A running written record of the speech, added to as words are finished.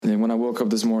And when I woke up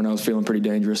this morning, I was feeling pretty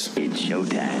dangerous. It's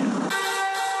showtime.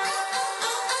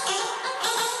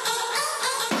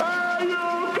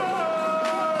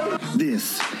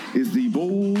 This is the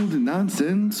Bold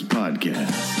Nonsense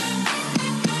Podcast.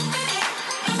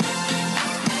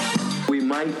 We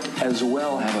might as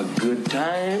well have a good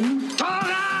time.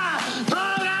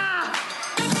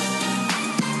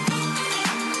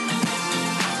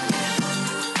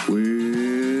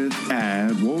 With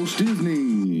at Walt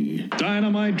Disney.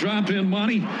 Dynamite drop-in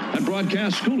money at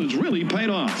broadcast school has really paid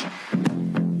off.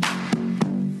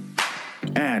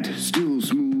 At Still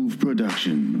Smooth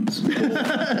Productions.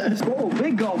 Oh,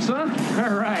 big gulps, huh?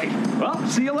 All right. Well,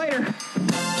 see you later.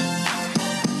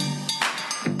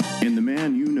 And the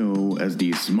man you know as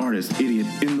the smartest idiot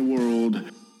in the world.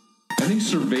 I think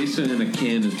cerveza in a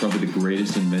can is probably the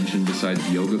greatest invention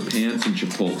besides yoga pants and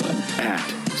Chipotle. At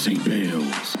St.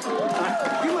 Bale's.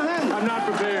 I'm not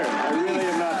prepared. I really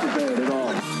am not prepared at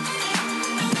all.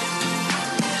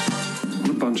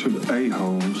 A bunch of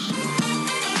a-holes.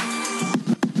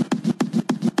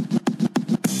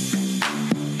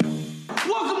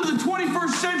 Welcome to the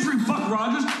 21st century, Buck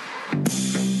Rogers.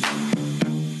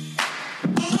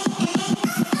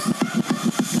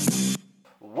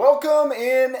 Welcome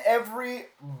in,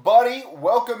 everybody.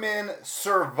 Welcome in,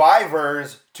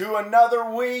 survivors, to another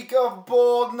week of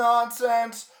Bold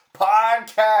Nonsense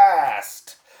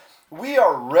Podcast. We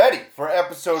are ready for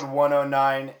episode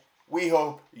 109. We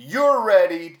hope you're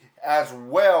ready as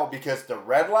well, because the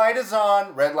red light is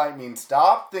on. Red light means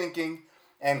stop thinking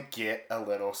and get a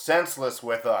little senseless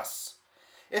with us.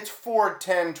 It's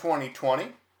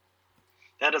 4/10/2020.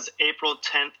 That is April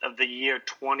 10th of the year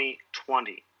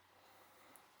 2020.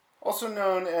 Also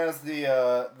known as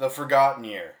the Forgotten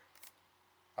Year.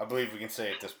 I believe we can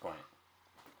say at this point.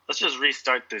 Let's just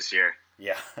restart this year.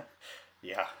 Yeah.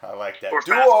 Yeah, I like that. Or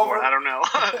Do fast over. forward, I don't know.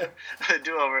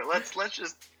 Do over. Let's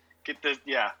just get this,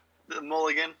 the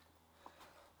mulligan.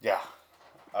 Yeah.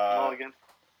 Mulligan.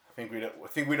 I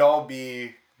think we'd all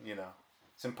be,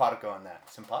 simpatico on that.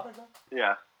 Simpatico?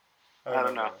 Yeah. I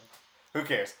don't know. Who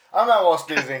cares? I'm at Walt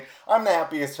Disney. I'm the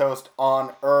happiest host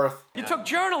on earth. You took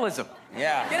journalism.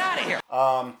 Yeah. Get out of here.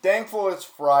 Thankful it's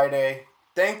Friday.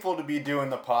 Thankful to be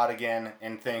doing the pod again,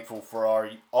 and thankful for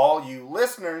all you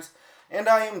listeners. And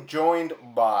I am joined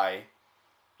by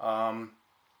our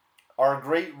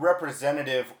great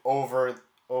representative over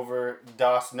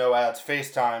Das No Ads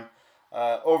FaceTime,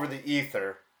 over the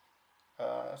ether.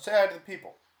 Say hi to the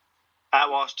people. At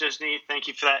Walt Disney, thank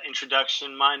you for that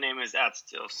introduction. My name is At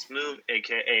Still Smooth,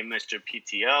 a.k.a. Mr.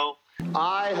 PTO.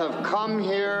 I have come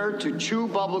here to chew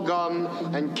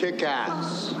bubblegum and kick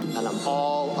ass, and I'm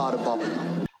all out of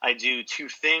bubblegum. I do two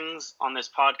things on this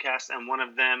podcast, and one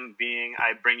of them being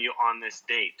I bring you on this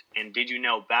date. And did you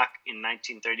know, back in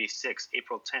 1936,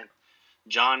 April 10th,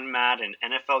 John Madden,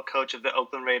 NFL coach of the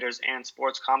Oakland Raiders and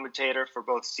sports commentator for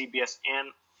both CBS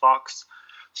and Fox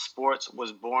Sports,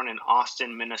 was born in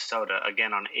Austin, Minnesota.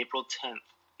 Again, on April 10th,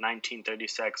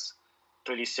 1936,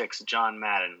 John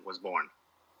Madden was born.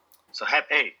 So,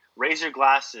 hey, raise your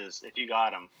glasses if you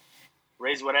got them.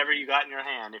 Raise whatever you got in your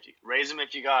hand. Raise them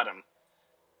if you got them.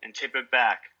 And tip it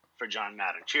back for John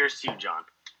Madden. Cheers to you, John.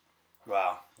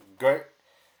 Wow. Great.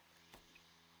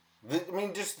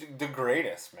 Just the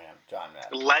greatest, man, John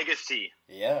Madden. Legacy.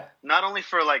 Yeah. Not only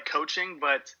for, coaching,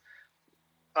 but,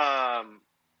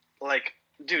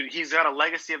 dude, he's got a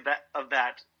legacy of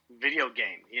that video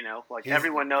game,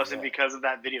 everyone knows him because of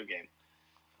that video game.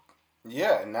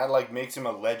 Yeah, and that, makes him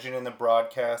a legend in the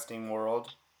broadcasting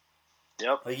world.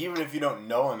 Yep. Even if you don't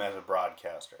know him as a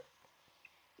broadcaster.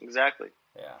 Exactly.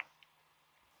 Yeah.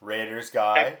 Raiders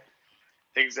guy.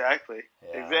 Exactly.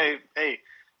 Yeah. Hey,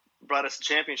 brought us a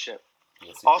championship.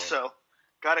 Yes, also,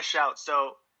 got a shout.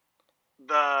 So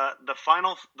the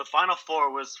final four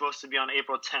was supposed to be on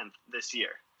April 10th this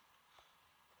year.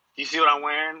 You see what I'm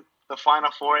wearing? The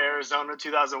Final Four Arizona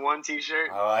 2001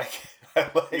 t-shirt. I like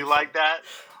it. You like that?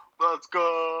 Let's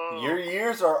go. Your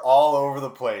years are all over the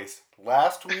place.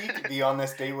 Last week, the On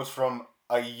This Date was from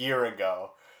a year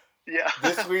ago. Yeah.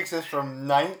 This week's is from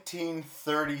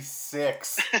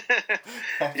 1936.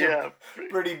 Yeah.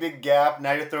 Pretty big gap.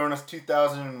 Now you're throwing us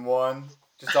 2001.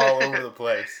 Just all over the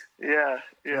place. Yeah.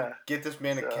 Get this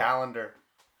man a calendar.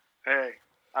 Hey,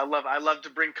 I love to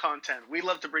bring content. We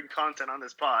love to bring content on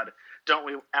this pod, don't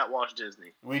we, at Walt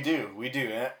Disney? We do.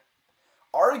 And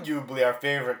arguably, our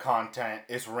favorite content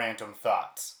is Random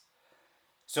Thoughts.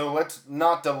 So let's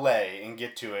not delay and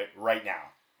get to it right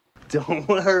now. Don't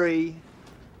worry.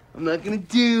 I'm not gonna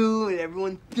do what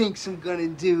everyone thinks I'm gonna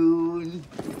do.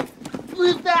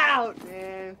 Flip out,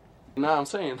 man. No, I'm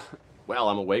saying, well,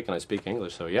 I'm awake and I speak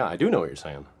English, so yeah, I do know what you're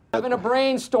saying. Having a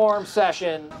brainstorm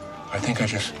session. I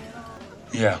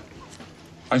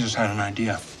just had an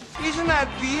idea. Isn't that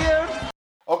beer?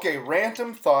 Okay,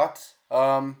 random thoughts.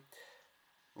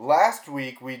 Last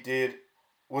week we did...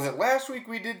 Was it last week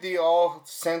we did the all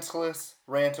senseless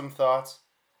random thoughts?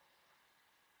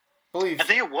 I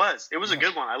think it was. It was a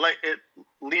good one. I like it.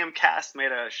 Liam Cast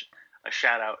made a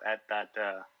shout out at that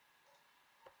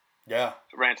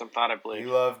random thought, I believe. He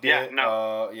loved it.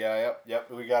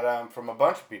 Yep. We got from a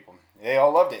bunch of people. They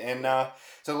all loved it. And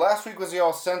so last week was the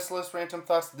all senseless random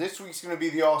thoughts. This week's going to be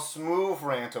the all smooth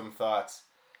random thoughts.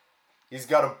 He's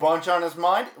got a bunch on his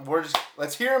mind.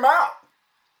 Let's hear him out.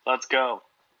 Let's go.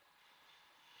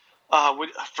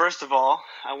 First of all,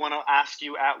 I want to ask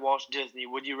you at Walt Disney,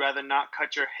 would you rather not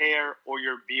cut your hair or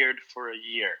your beard for a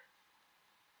year?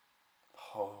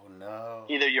 Oh, no.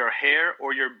 Either your hair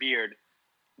or your beard.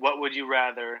 What would you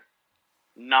rather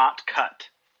not cut?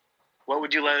 What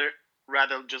would you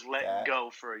rather just let go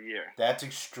for a year? That's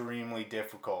extremely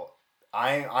difficult.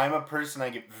 I'm a person,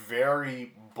 I get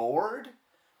very bored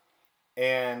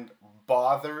and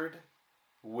bothered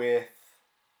with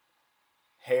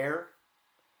hair.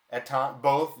 At times,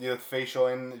 both the facial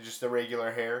and just the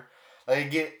regular hair.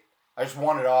 Like I just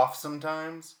want it off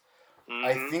sometimes. Mm-hmm.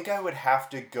 I think I would have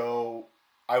to go.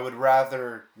 I would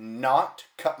rather not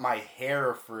cut my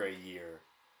hair for a year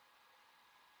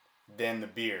than the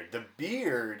beard. The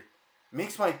beard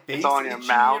makes my face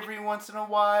itchy every once in a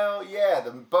while. Yeah,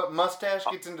 the mustache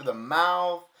gets into the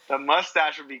mouth. The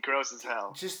mustache would be gross as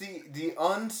hell. Just the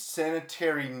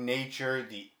unsanitary nature.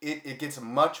 It gets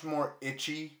much more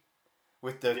itchy.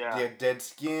 With the dead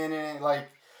skin and it, like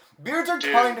beards are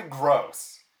kind of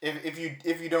gross if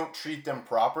you don't treat them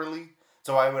properly.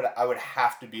 So I would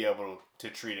have to be able to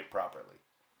treat it properly.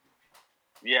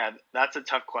 Yeah, that's a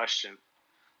tough question.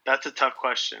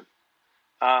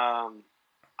 I'm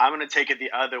gonna take it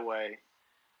the other way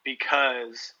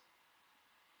because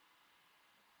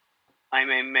I'm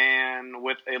a man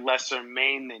with a lesser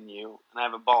mane than you and I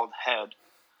have a bald head.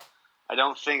 I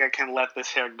don't think I can let this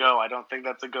hair go. I don't think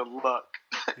that's a good look.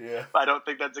 Yeah. I don't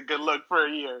think that's a good look for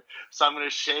a year. So I'm gonna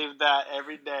shave that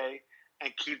every day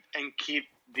and keep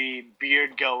the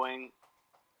beard going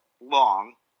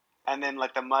long, and then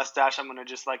like the mustache, I'm gonna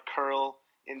just like curl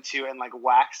into and like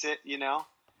wax it,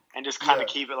 and just kind of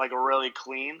keep it like really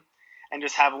clean, and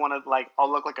just have one of like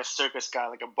I'll look like a circus guy,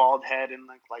 like a bald head and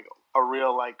like a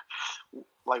real like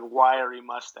wiry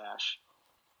mustache.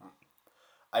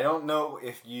 I don't know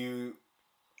if you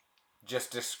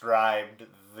just described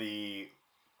the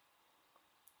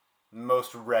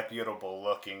most reputable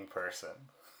looking person.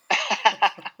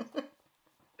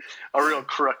 A real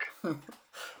crook.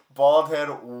 Bald head,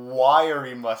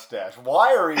 wiry mustache.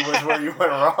 Wiry was where you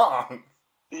went wrong.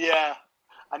 Yeah.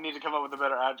 I need to come up with a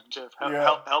better adjective.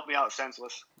 Help me out,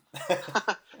 senseless.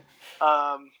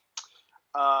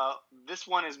 This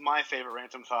one is my favorite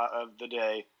random thought of the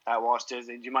day at Walt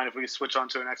Disney. Do you mind if we switch on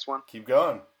to the next one? Keep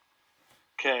going.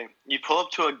 Okay. You pull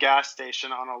up to a gas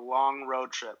station on a long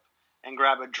road trip and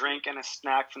grab a drink and a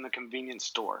snack from the convenience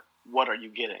store. What are you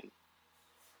getting?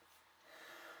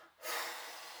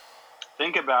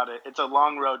 Think about it. It's a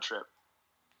long road trip.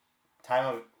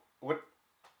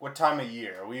 What time of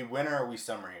year? Are we winter or are we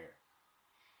summer here?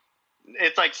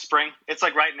 It's like spring. It's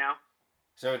like right now.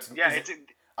 So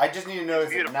I just need to know,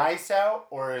 is it nice out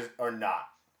or not?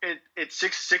 It's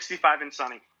 65 and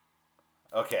sunny.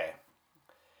 Okay.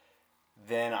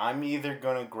 Then I'm either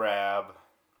going to grab,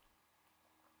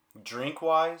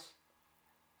 drink-wise,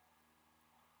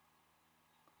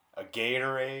 a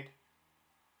Gatorade.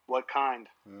 What kind?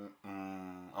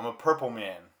 I'm a purple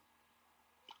man.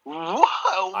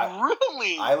 Wow,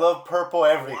 really? I love purple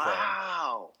everything.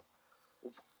 Wow.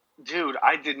 Dude,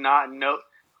 I did not know.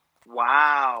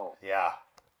 Wow. Yeah.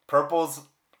 Purple's...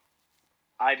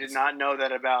 I did not know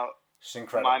that about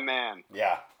my man.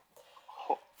 Yeah.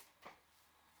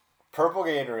 Purple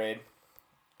Gatorade.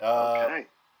 Okay.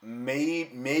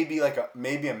 Maybe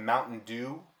a Mountain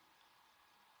Dew.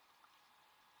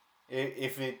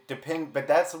 If it depends, but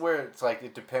that's where it's like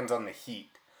it depends on the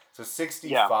heat. So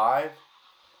 65, yeah.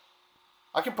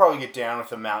 I could probably get down with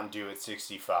a Mountain Dew at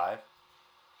 65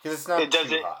 because it's not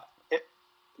too hot.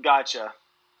 Gotcha.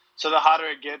 So the hotter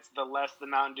it gets, the less the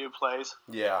Mountain Dew plays.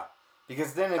 Yeah,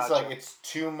 because then it's like it's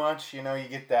too much. You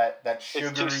get that sugary.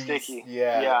 It's too sticky.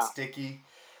 Yeah. It's sticky.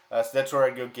 So that's where I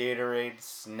go. Gatorade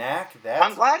snack.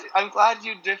 I'm glad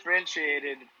you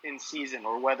differentiated in season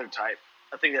or weather type.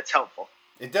 I think that's helpful.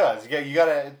 It does. You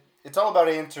gotta. It's all about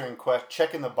answering questions,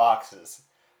 checking the boxes.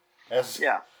 As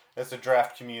the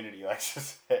draft community likes to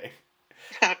say.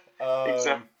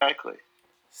 Exactly.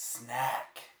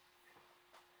 Snack.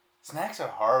 Snack's a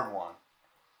hard one.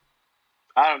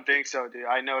 I don't think so, dude.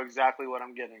 I know exactly what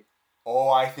I'm getting. Oh,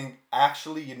 I think,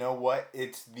 actually, you know what?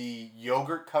 It's the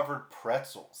yogurt-covered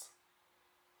pretzels.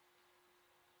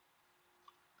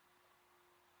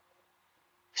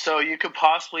 So you could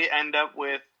possibly end up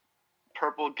with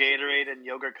purple Gatorade and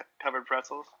yogurt-covered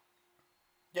pretzels?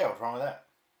 Yeah, what's wrong with that?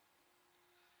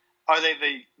 Are they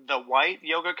the white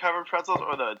yogurt-covered pretzels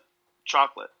or the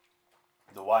chocolate?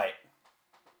 The white.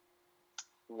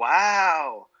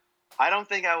 Wow. I don't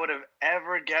think I would have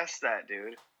ever guessed that,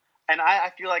 dude. And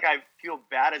I feel like I feel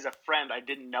bad as a friend. I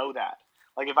didn't know that.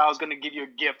 Like, if I was going to give you a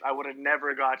gift, I would have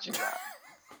never got you that.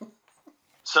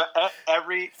 So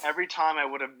every time I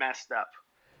would have messed up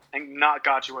and not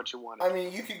got you what you wanted. I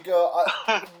mean, you could go...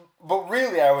 but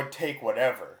really, I would take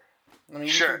whatever. I mean,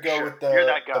 you could go with the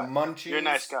Munchies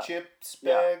nice chips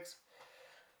bags.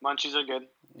 Yeah. Munchies are good.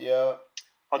 Yeah.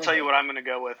 I'll tell you what I'm going to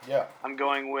go with. Yeah. I'm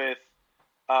going with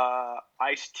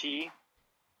iced tea.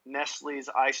 Nestle's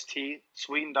iced tea.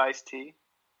 Sweetened iced tea.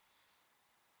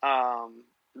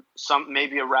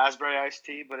 Maybe a raspberry iced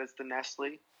tea, but it's the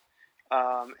Nestle.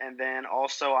 And then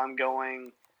also I'm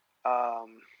going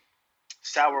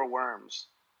sour worms.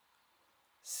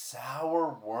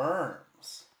 Sour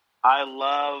worms? I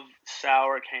love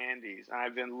sour candies, and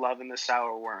I've been loving the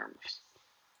sour worms.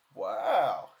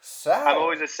 Wow.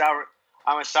 Sour.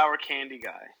 I'm a sour candy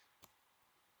guy.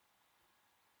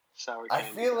 Sour candy.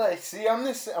 I feel like,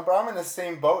 I'm in the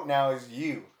same boat now as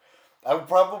you. I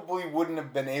probably wouldn't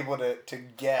have been able to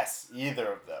guess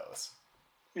either of those.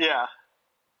 Yeah.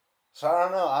 So I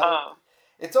don't know.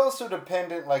 It's also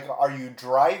dependent, like, are you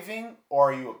driving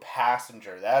or are you a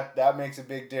passenger? That makes a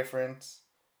big difference.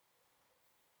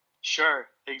 Sure.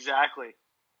 Exactly.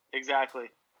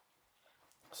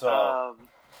 So,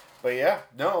 but yeah,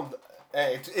 no,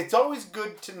 it's always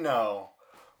good to know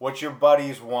what your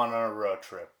buddies want on a road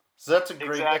trip. So that's a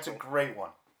great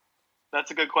one.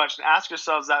 That's a good question. Ask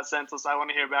yourselves that, Senseless. I want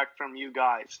to hear back from you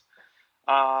guys.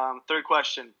 Third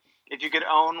question. If you could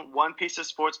own one piece of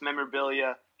sports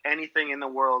memorabilia, anything in the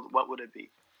world, what would it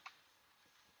be?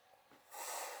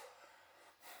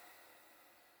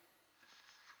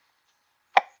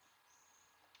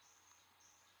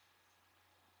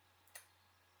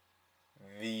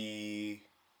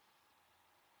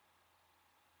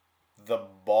 The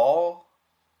ball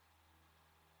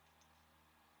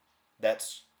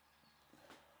that's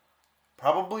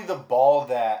probably the ball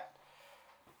that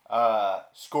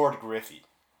scored Griffey.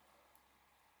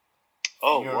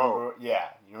 Oh, whoa. Yeah.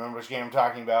 You remember which game I'm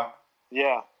talking about?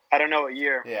 Yeah. I don't know what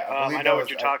year. Yeah, I know what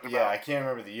you're talking about. Yeah, I can't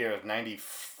remember the year. It was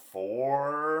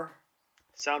 94.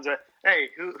 Sounds right. Hey,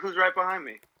 who's right behind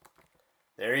me?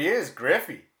 There he is,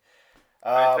 Griffey.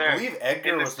 Right there. I believe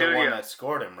Edgar was the one that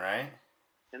scored him, right?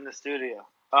 In the studio.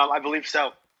 I believe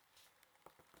so.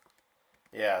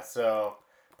 Yeah, so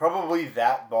probably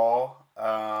that ball.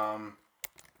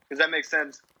 Does that make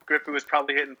sense? Griffey was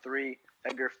probably hitting 3,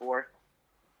 Edgar 4.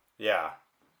 Yeah.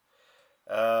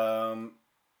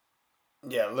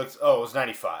 Yeah, it looks... Oh, it was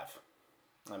 95.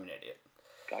 I'm an idiot.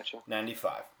 Gotcha.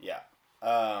 95, yeah.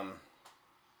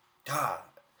 God.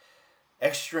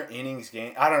 Extra innings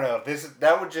game. I don't know.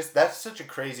 That's such a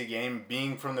crazy game,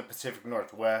 being from the Pacific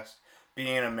Northwest,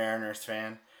 being a Mariners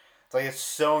fan. It's like, it's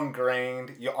so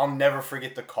ingrained. I'll never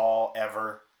forget the call,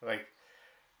 ever. Like,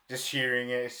 just hearing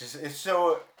it. It's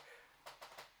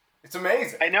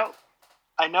amazing.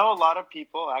 I know a lot of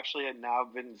people actually have now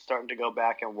been starting to go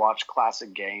back and watch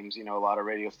classic games. You know, a lot of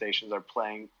radio stations are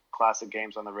playing classic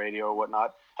games on the radio or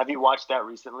whatnot. Have you watched that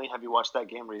recently? Have you watched that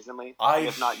game recently?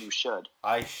 If not, you should.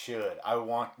 I should. I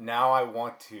want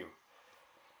to. Yeah.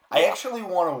 I actually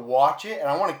want to watch it, and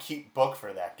I want to keep book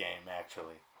for that game,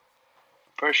 actually.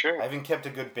 For sure. I haven't kept a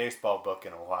good baseball book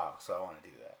in a while, so I want to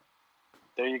do that.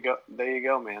 There you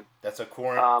go, man. That's a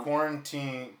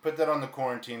quarantine. Put that on the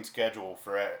quarantine schedule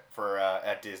for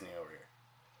at Disney over here.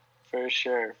 For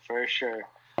sure.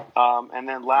 And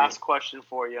then last question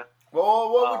for you.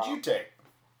 Well, what would you take?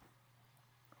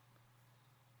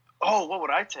 Oh, what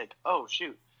would I take? Oh,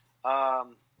 shoot.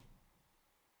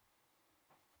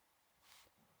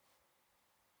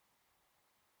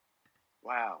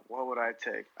 Wow, what would I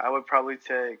take? I would probably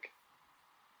take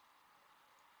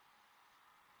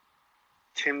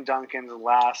Tim Duncan's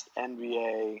last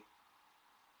NBA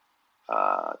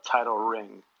title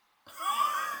ring.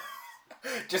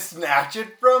 Just snatch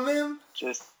it from him?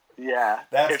 Yeah.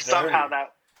 If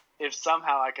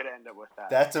somehow I could end up with that.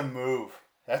 That's a move.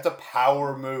 That's a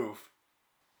power move.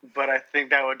 But I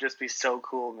think that would just be so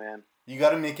cool, man. You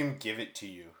got to make him give it to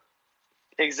you.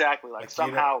 Exactly. Like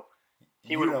somehow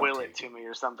He would will it to me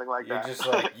or something like that. You're just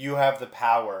like, you have the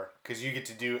power because you get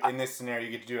to do, in this scenario,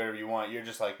 you get to do whatever you want. You're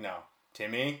just like, no.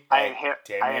 Timmy? I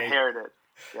inherited.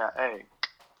 Yeah, hey.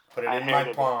 Put it in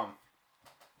my palm.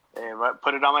 Hey,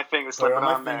 put it on my finger, slip it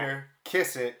on my finger,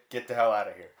 kiss it, get the hell out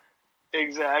of here.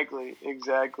 Exactly.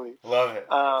 Love it.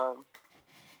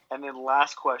 And then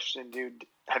last question, dude.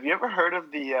 Have you ever heard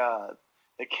of the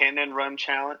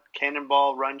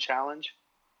Cannonball Run Challenge?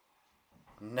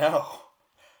 No.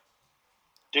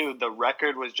 Dude, the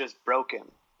record was just broken.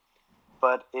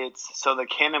 But so the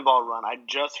Cannonball Run, I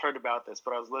just heard about this,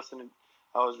 but I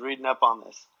was reading up on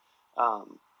this.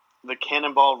 The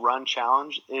Cannonball Run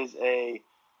Challenge is a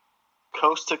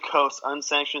coast-to-coast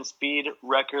unsanctioned speed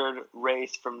record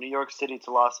race from New York City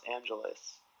to Los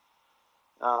Angeles.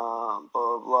 Blah,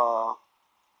 blah,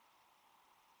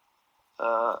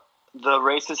 blah. The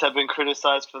races have been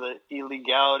criticized for the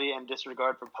illegality and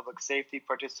disregard for public safety.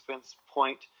 Participants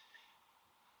point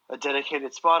a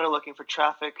dedicated spotter looking for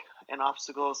traffic and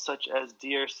obstacles such as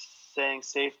deer, saying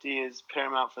safety is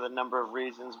paramount for the number of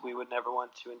reasons we would never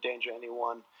want to endanger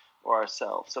anyone or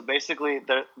ourselves. So basically,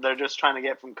 they're just trying to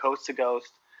get from coast to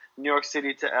coast, New York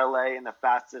City to LA in the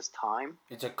fastest time.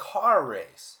 It's a car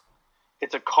race.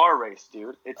 It's a car race,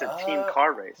 dude. It's a team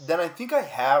car race. Then I think I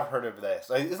have heard of this.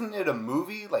 Like, isn't it a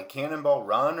movie, like Cannonball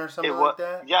Run or something like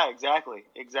that? Yeah, exactly.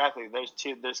 There's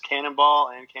two. There's Cannonball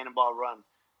and Cannonball Run,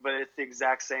 but it's the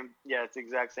exact same. Yeah, it's the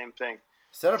exact same thing.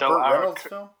 Is that a Burt Reynolds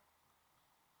film?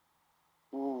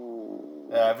 Ooh.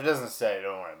 If it doesn't say,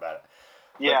 don't worry about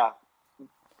it.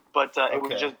 But it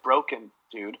was just broken,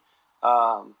 dude.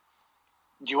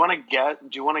 Do you want to get?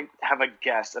 Do you want to have a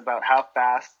guess about how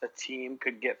fast a team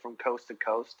could get from coast to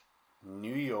coast?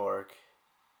 New York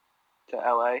to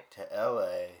LA.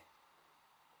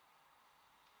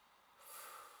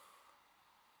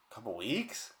 Couple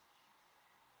weeks.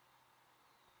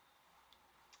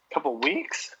 Couple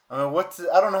weeks. I mean,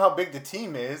 I don't know how big the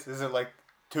team is. Is it like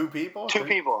 2 people? 2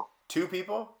 people. 2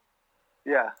 people.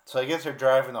 Yeah. So I guess they're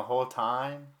driving the whole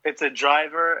time. It's a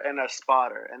driver and a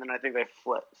spotter, and then I think they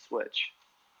switch.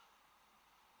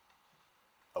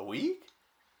 A week?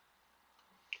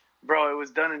 Bro, it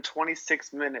was done in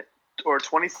 26 minutes, or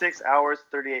 26 hours,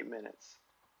 38 minutes.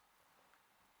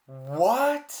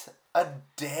 What? A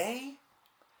day?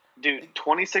 Dude,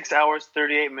 26 hours,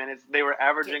 38 minutes. They were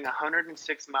averaging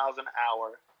 106 miles an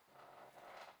hour.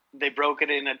 They broke it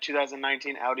in a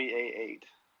 2019 Audi A8.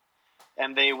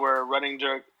 And they were running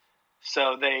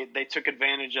so they took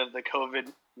advantage of the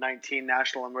COVID-19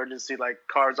 national emergency, like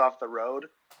cars off the road.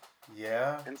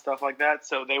 Yeah. And stuff like that.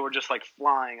 So they were just like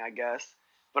flying, I guess.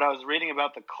 But I was reading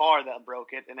about the car that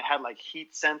broke it, and it had like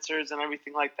heat sensors and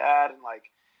everything like that, and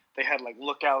like they had like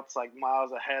lookouts like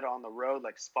miles ahead on the road,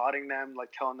 like spotting them,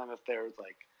 like telling them if there was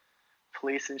like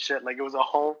police and shit. Like it was a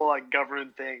whole like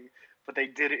government thing, but they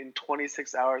did it in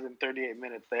 26 hours and 38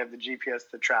 minutes. They have the GPS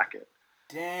to track it.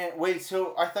 Damn. Wait,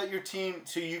 so I thought your team,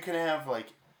 so you can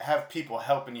have people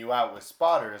helping you out with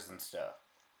spotters and stuff.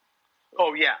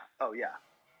 Oh yeah.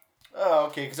 Oh,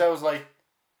 okay, because I was like,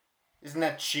 isn't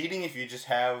that cheating if you just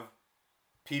have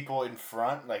people in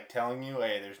front, like, telling you,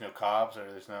 hey, there's no cops or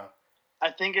there's no...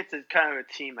 I think it's a kind of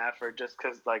a team effort just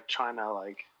because, like, trying to,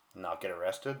 like... Not get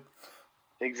arrested?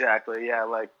 Exactly, yeah,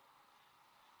 like...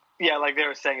 Yeah, like they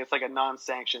were saying, it's like a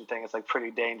non-sanctioned thing. It's, like,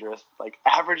 pretty dangerous. Like,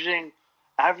 averaging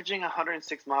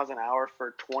 106 miles an hour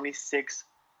for 26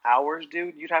 hours,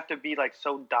 dude, you'd have to be, like,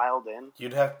 so dialed in.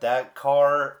 You'd have that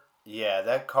car... Yeah,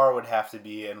 that car would have to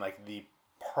be in, like, the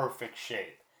perfect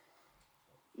shape.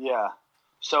 Yeah.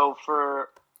 So for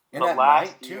and at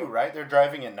night, too, right? They're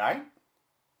driving at night?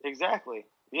 Exactly.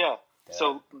 Yeah. Damn.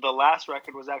 So the last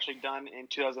record was actually done in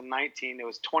 2019. It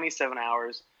was 27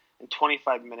 hours and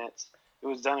 25 minutes. It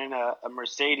was done in a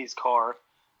Mercedes car,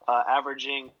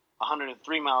 averaging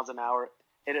 103 miles an hour.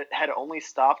 It had only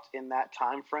stopped in that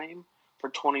time frame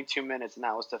for 22 minutes, and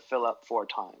that was to fill up 4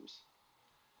 times.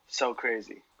 So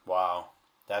crazy. Wow.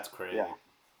 That's crazy. Yeah.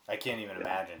 I can't even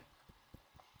imagine.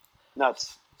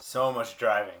 Nuts. So much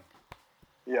driving.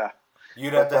 Yeah.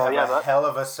 You'd have to have a hell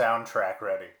of a soundtrack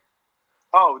ready.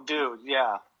 Oh, dude,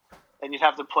 yeah. And you'd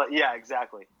have to play... Yeah,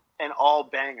 exactly. And all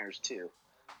bangers, too.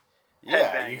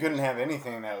 Yeah, you couldn't have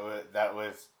anything that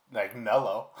was like,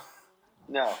 mellow.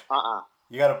 No,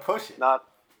 You gotta push it. Not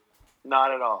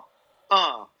at all.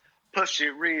 Push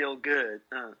it real good.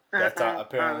 That's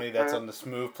apparently that's on the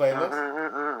Smooth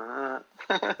playlist.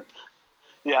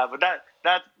 Yeah, but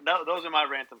those are my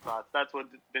random thoughts. That's what's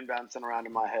been bouncing around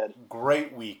in my head.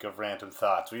 Great week of random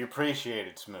thoughts. We appreciate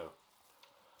it, Smooth.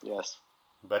 Yes.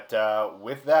 But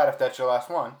with that, if that's your last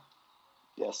one.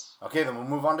 Yes. Okay, then we'll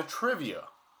move on to trivia.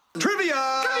 Trivia!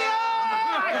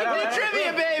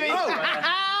 Trivia, baby!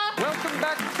 Welcome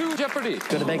back to Jeopardy!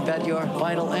 Gonna make that your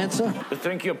final answer? You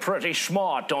think you're pretty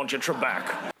smart, don't you,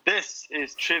 Trebek? This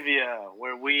is Trivia,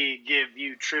 where we give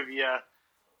you trivia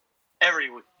every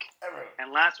week.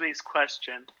 And last week's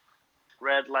question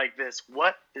read like this.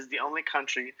 What is the only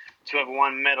country to have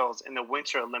won medals in the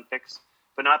Winter Olympics,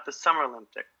 but not the Summer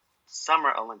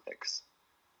Olympics?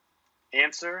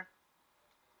 Answer: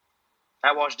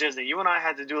 at Walt Disney. You and I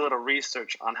had to do a little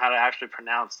research on how to actually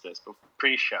pronounce this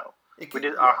pre-show. We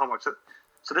did our homework.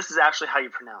 So this is actually how you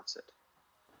pronounce it.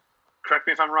 Correct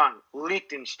me if I'm wrong.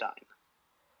 Liechtenstein.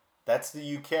 That's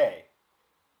the UK.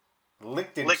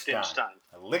 Liechtenstein.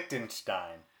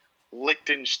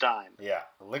 Yeah,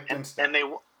 Liechtenstein. And they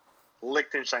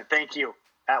Liechtenstein. Thank you,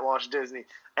 at Walt Disney.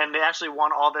 And they actually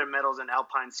won all their medals in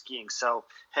alpine skiing. So,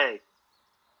 hey,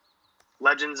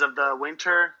 legends of the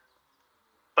winter,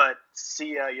 but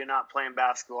see ya, you're not playing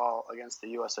basketball against the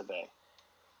US of A.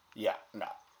 Yeah, no.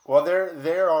 Well,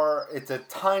 there are. It's a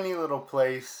tiny little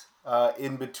place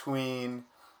in between,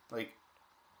 like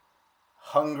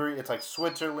Hungary. It's like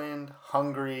Switzerland,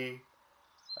 Hungary,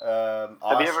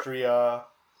 Austria.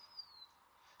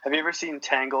 Have you ever seen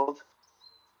Tangled?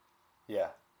 Yeah.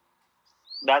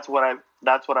 That's what I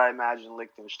imagine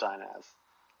Liechtenstein as,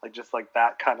 like just like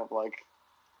that kind of like.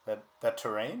 That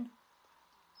terrain.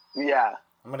 Yeah.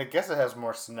 I'm gonna guess it has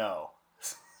more snow.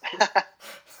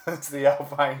 It's the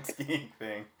alpine skiing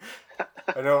thing.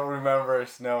 I don't remember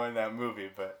snow in that movie,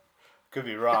 but could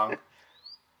be wrong.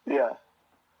 Yeah.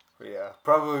 But yeah,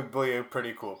 probably a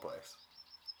pretty cool place.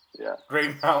 Yeah.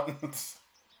 Great mountains.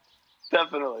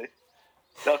 Definitely.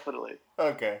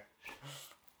 Okay.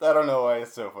 I don't know why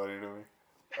it's so funny to me.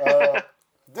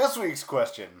 This week's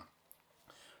question.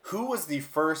 Who was the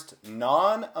first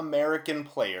non-American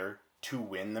player to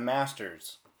win the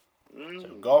Masters?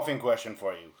 So, golfing question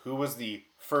for you. Who was the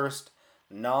first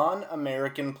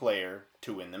non-American player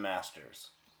to win the Masters?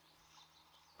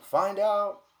 Find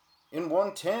out in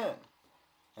 110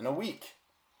 in a week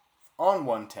on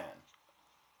 110.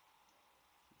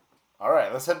 All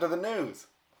right, let's head to the news.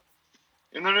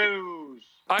 In the news.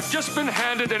 I've just been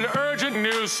handed an urgent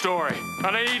news story,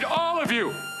 and I need all of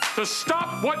you to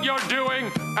stop what you're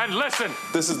doing and listen.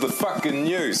 This is the fucking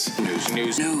news. News.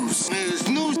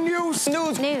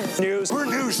 We're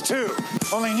news too.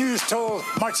 Only news told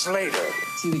much later.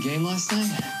 See the game last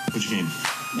night? Which game?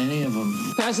 Any of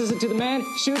them. Passes it to the man,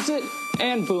 shoots it,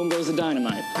 and boom goes the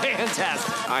dynamite.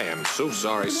 Fantastic. I am so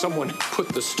sorry. Someone put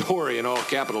the story in all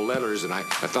capital letters, and I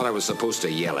thought I was supposed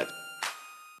to yell it.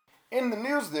 In the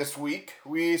news this week,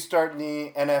 we start in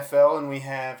the NFL and we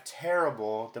have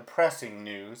terrible, depressing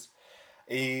news.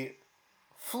 A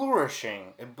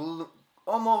flourishing,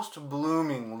 almost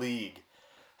blooming league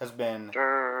has been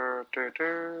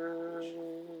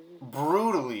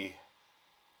brutally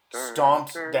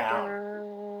stomped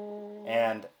down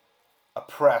and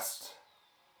oppressed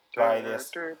by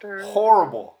this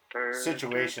horrible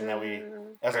situation that we,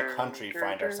 as a country,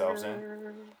 find ourselves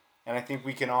in. And I think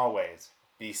we can always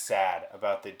be sad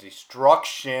about the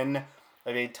destruction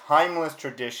of a timeless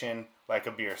tradition like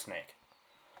a beer snake.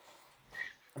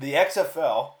 The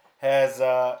XFL has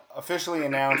officially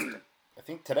announced, I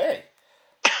think today,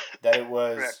 that it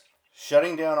was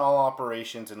shutting down all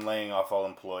operations and laying off all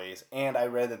employees, and I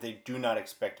read that they do not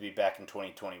expect to be back in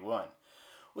 2021,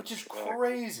 which is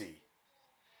crazy.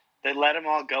 They let them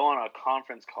all go on a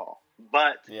conference call,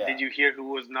 but did you hear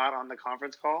who was not on the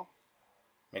conference call?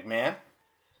 McMahon?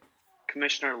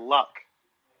 Commissioner Luck.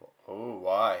 Oh,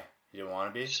 why? You didn't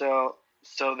want to be? So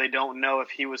they don't know if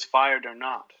he was fired or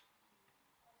not.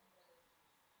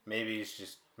 Maybe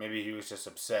he was just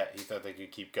upset. He thought they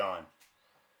could keep going.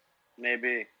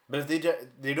 Maybe. But if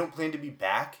they don't plan to be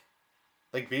back,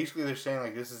 like basically they're saying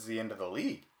like this is the end of the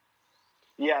league.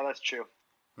 Yeah, that's true.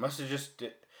 Must have just,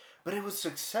 but it was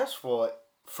successful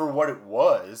for what it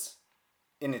was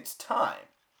in its time.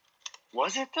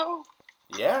 Was it though?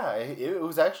 Yeah, it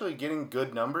was actually getting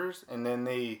good numbers, and then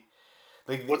they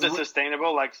was it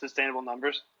sustainable? Like sustainable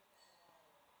numbers?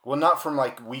 Well, not from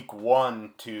like week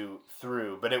 1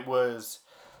 through, but it was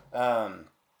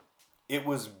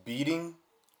beating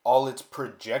all its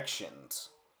projections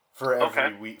for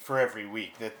every week. For every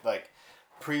week that like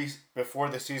before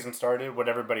the season started, what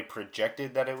everybody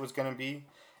projected that it was going to be,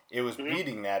 it was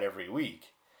beating that every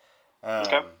week.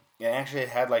 And actually, it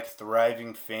had like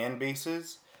thriving fan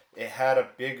bases. It had a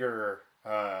bigger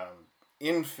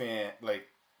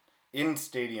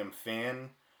in-stadium fan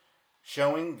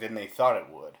showing than they thought it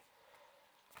would.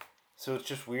 So it's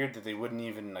just weird that they wouldn't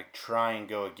even like try and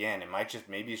go again.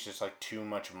 Maybe it's just like too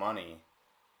much money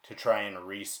to try and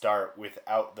restart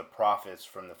without the profits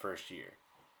from the first year.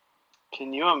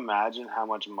 Can you imagine how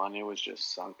much money was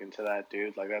just sunk into that,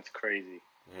 dude? Like, that's crazy.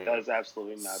 Yeah. That is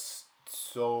absolutely nuts.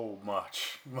 So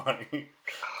much money.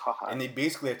 God. And they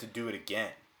basically have to do it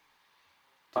again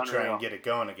to try and get it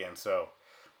going again. So,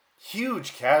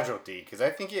 huge casualty, because I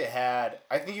think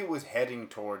it was heading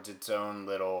towards its own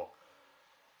little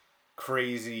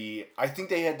crazy... I think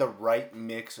they had the right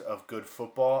mix of good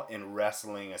football and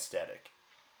wrestling aesthetic.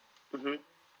 Mm-hmm.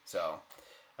 So,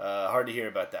 hard to hear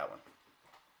about that one.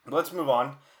 Let's move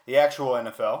on. The actual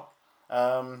NFL.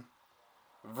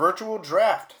 Virtual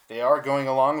draft. They are going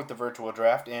along with the virtual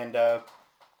draft, and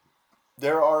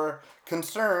there are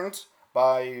concerns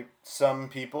by some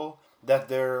people that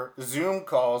their Zoom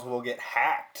calls will get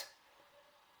hacked.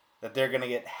 That they're going to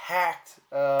get hacked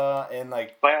and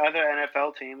like... By other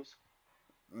NFL teams?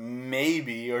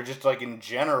 Maybe, or just like in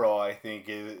general, I think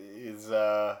is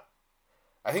I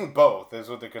think both is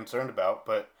what they're concerned about,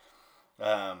 but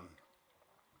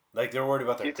like they're worried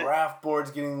about their draft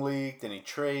boards getting leaked, any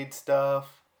trade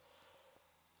stuff.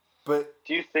 But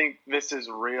do you think this is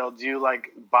real? Do you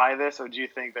like buy this, or do you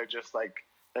think they're just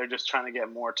trying to get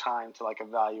more time to like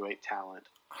evaluate talent?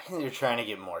 I think they're trying to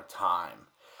get more time.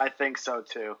 I think so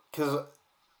too. Because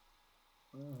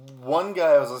one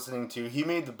guy I was listening to, he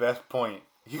made the best point.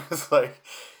 He was like,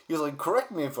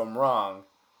 correct me if I'm wrong,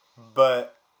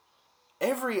 but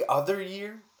every other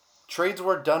year, trades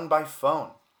were done by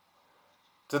phone.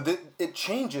 So it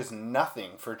changes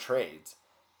nothing for trades.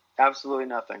 Absolutely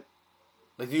nothing.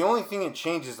 Like, the only thing it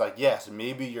changes, like, yes,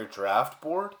 maybe your draft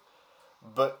board,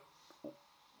 but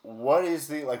what is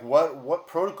the, like, what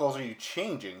protocols are you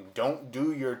changing? Don't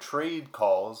do your trade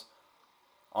calls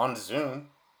on Zoom.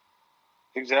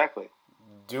 Exactly.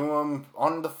 Do them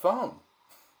on the phone.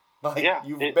 Like,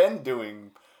 you've been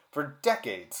doing for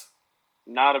decades.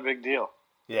 Not a big deal.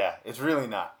 Yeah, it's really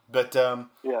not. But,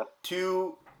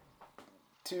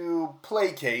 to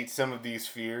placate some of these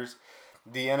fears,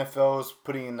 the NFL is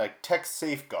putting in like tech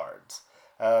safeguards.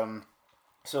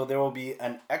 So there will be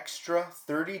an extra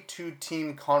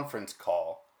 32-team conference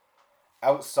call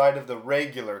outside of the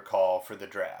regular call for the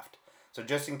draft. So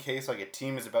just in case like a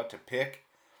team is about to pick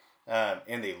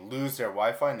and they lose their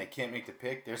Wi-Fi and they can't make the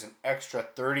pick, there's an extra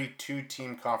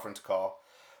 32-team conference call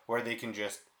where they can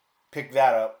just pick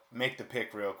that up, make the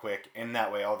pick real quick, and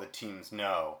that way all the teams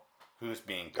know who's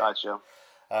being picked. Gotcha.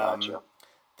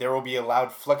 There will be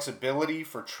allowed flexibility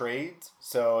for trades.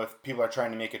 So if people are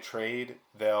trying to make a trade,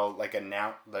 they'll like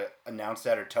announce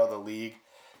that or tell the league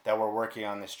that we're working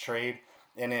on this trade.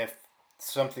 And if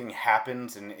something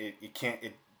happens and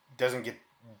it doesn't get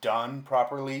done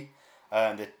properly,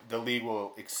 the league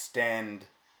will extend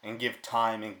and give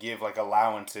time and give like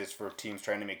allowances for teams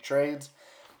trying to make trades.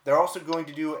 They're also going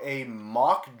to do a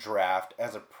mock draft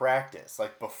as a practice.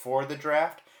 Like before the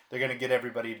draft, they're going to get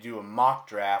everybody to do a mock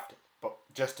draft, but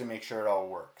just to make sure it all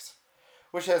works,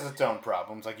 which has its own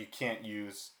problems. Like you can't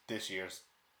use this year's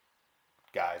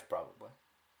guys probably.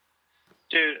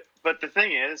 Dude, but the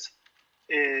thing is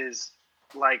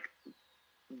like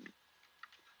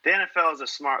the NFL is a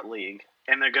smart league,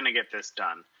 and they're gonna get this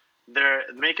done. They're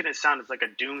making it sound it's like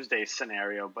a doomsday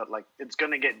scenario, but like it's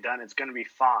gonna get done. It's gonna be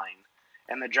fine,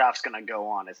 and the draft's gonna go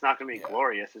on. It's not gonna be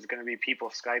glorious. It's gonna be people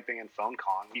Skyping and phone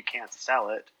calling. You can't sell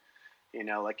it. You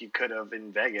know, like you could have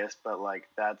in Vegas, but like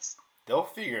that's... They'll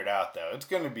figure it out, though. It's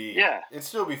going to be... Yeah. It'll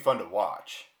still be fun to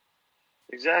watch.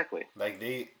 Exactly. Like,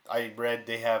 I read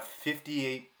they have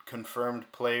 58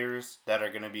 confirmed players that are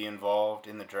going to be involved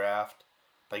in the draft.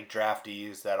 Like,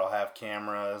 draftees that'll have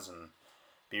cameras and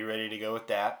be ready to go with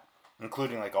that,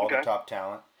 including, like, all the top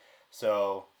talent.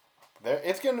 So,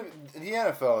 it's going to... The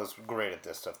NFL is great at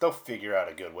this stuff. They'll figure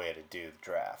out a good way to do the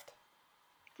draft.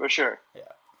 For sure.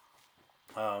 Yeah.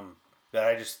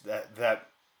 That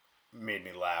made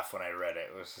me laugh when I read it.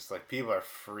 It was just like people are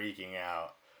freaking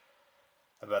out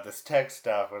about this tech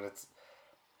stuff, and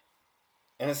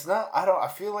it's not. I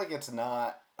feel like it's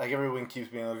not like everyone keeps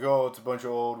being like, oh, it's a bunch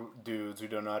of old dudes who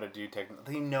don't know how to do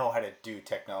technology. They know how to do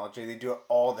technology. They do it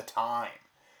all the time.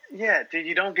 Yeah, dude,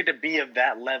 you don't get to be of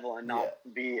that level and not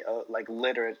be like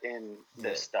literate in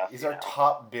this stuff. These are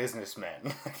top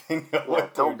businessmen. They know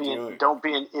what they're doing. Don't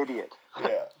be an idiot.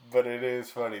 Yeah, but it is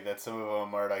funny that some of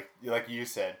them are like you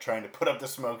said, trying to put up the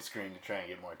smoke screen to try and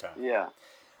get more time. Yeah,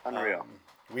 unreal.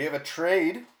 We have a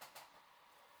trade.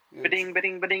 Ba-ding,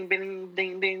 ba-ding, ba-ding, ba-ding,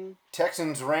 ding, ding.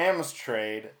 Texans-Rams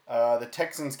trade. The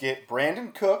Texans get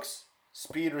Brandon Cooks,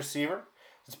 speed receiver.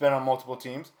 It's been on multiple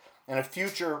teams. And a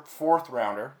future 4th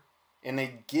rounder. And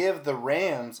they give the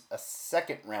Rams a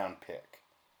 2nd round pick.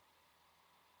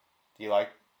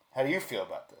 How do you feel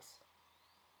about this?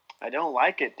 I don't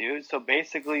like it, dude. So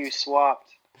basically you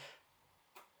swapped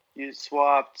You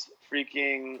swapped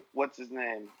freaking what's his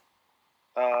name?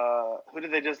 Who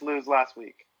did they just lose last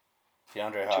week?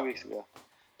 DeAndre Hopkins. 2 weeks ago.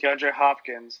 DeAndre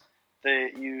Hopkins.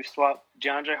 You swapped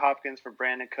DeAndre Hopkins for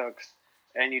Brandon Cooks,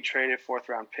 and you traded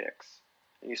 4th-round picks.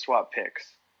 And you swap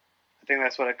picks. I think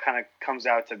that's what it kind of comes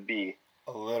out to be.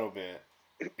 A little bit,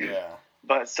 yeah.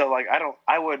 But so like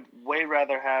I would way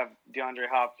rather have DeAndre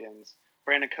Hopkins.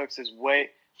 Brandon Cooks is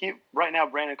right now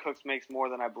Brandon Cooks makes more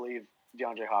than I believe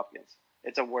DeAndre Hopkins.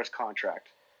 It's a worse contract.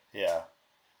 Yeah.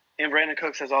 And Brandon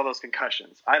Cooks has all those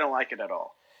concussions. I don't like it at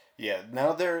all. Yeah.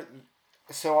 Now their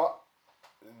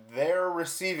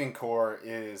receiving core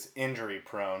is injury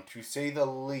prone, to say the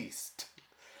least.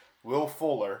 Will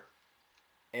Fuller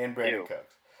and Brandon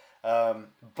Cooks.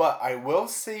 But I will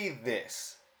say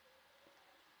this.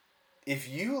 If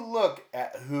you look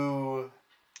at who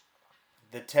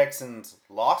the Texans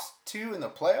lost to in the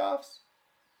playoffs,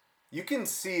 you can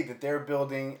see that they're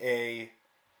building a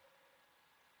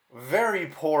very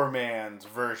poor man's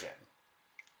version.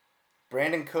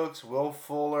 Brandon Cooks, Will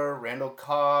Fuller, Randall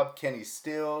Cobb, Kenny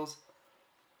Stills.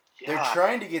 Yeah. They're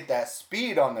trying to get that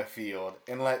speed on the field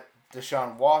and let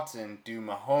Deshaun Watson do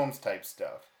Mahomes type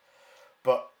stuff.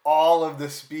 But all of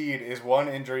the speed is 1,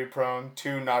 injury prone,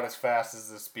 2, not as fast as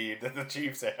the speed that the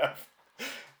Chiefs have.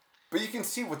 But you can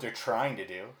see what they're trying to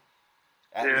do.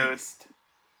 At least.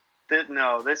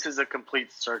 This is a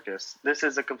complete circus.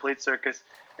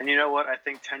 And you know what? I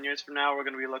think 10 years from now, we're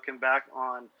going to be looking back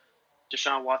on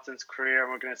Deshaun Watson's career,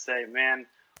 and we're going to say, man,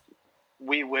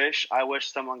 I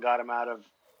wish someone got him out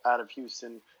of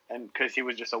Houston, and because he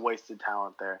was just a wasted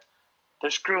talent there.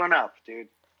 They're screwing up, dude.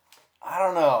 I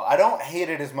don't know. I don't hate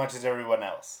it as much as everyone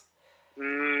else.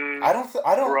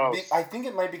 I think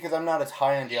it might be because I'm not as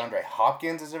high on DeAndre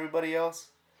Hopkins as everybody else.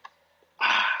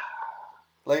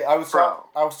 Like I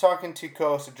was talking to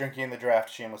co-host of Drinking in the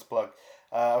Draft, shameless plug.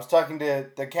 I was talking to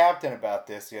the captain about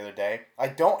this the other day. I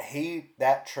don't hate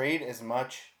that trade as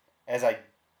much as I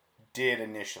did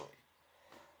initially.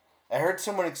 I heard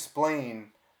someone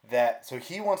explain that so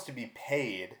he wants to be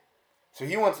paid. So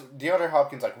DeAndre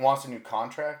Hopkins wants a new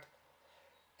contract.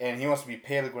 And he wants to be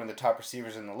paid like one of the top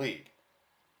receivers in the league.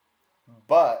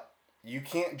 But you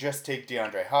can't just take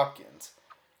DeAndre Hopkins.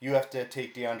 You have to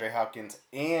take DeAndre Hopkins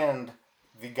and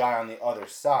the guy on the other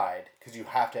side because you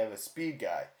have to have a speed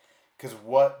guy. Because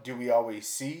what do we always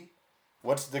see?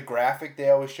 What's the graphic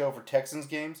they always show for Texans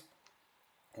games?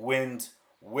 Wins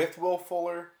with Will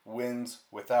Fuller, wins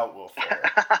without Will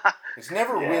Fuller. It's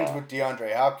never wins with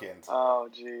DeAndre Hopkins. Oh,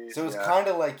 geez. So it's kind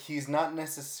of like he's not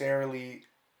necessarily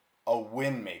a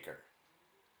win maker.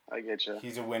 I get you.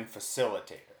 He's a win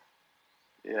facilitator.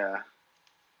 Yeah.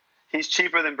 He's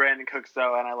cheaper than Brandon Cooks,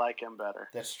 though, and I like him better.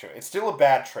 That's true. It's still a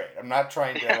bad trade. I'm not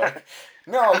trying to,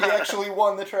 no, he actually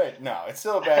won the trade. No, it's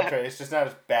still a bad trade. It's just not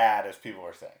as bad as people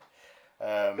were saying.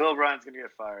 Bill O'Brien's going to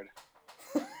get fired.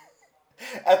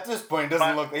 At this point, it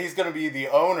doesn't look like he's going to be the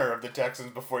owner of the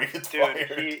Texans before he gets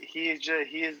fired. He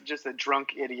is just a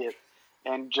drunk idiot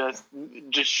and just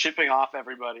shipping off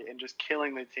everybody and just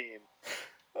killing the team.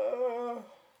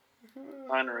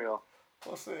 Unreal.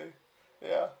 We'll see.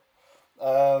 Yeah.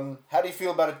 How do you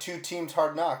feel about a 2 teams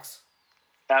Hard Knocks?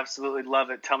 Absolutely love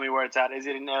it. Tell me where it's at. Is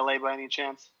it in LA by any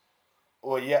chance?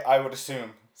 Well, yeah, I would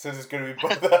assume. Since it's going to be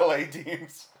both LA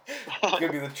teams. It's going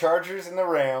to be the Chargers and the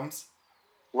Rams.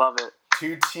 Love it.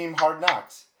 2-team Hard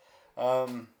Knocks. I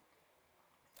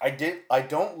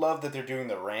don't love that they're doing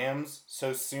the Rams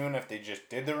so soon if they just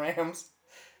did the Rams.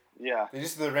 Yeah. They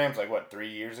just did the Rams 3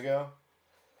 years ago?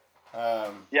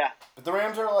 Yeah. But the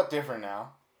Rams are a lot different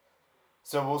now.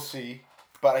 So we'll see.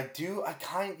 But I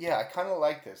kind of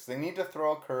like this. They need to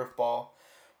throw a curveball,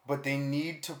 but they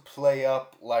need to play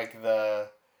up the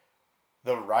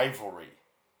rivalry.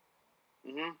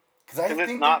 Mhm. Because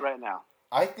it's not right now.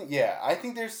 I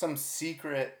think there's some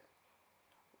secret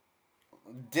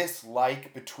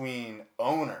dislike between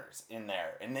owners in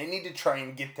there, and they need to try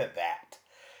and get to that.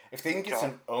 If they can get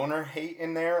some owner hate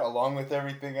in there along with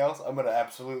everything else, I'm gonna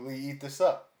absolutely eat this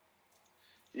up.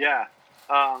 Yeah.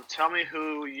 Tell me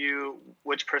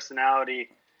which personality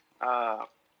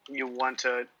you want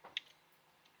to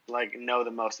know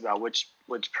the most about. Which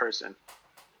person?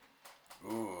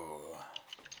 Ooh.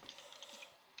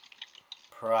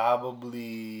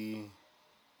 Probably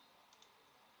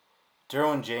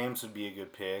Derwin James would be a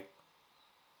good pick.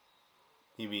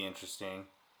 He'd be interesting.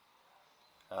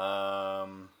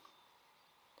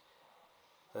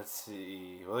 Let's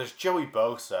see. Well, there's Joey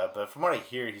Bosa, but from what I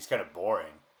hear, he's kind of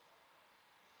boring.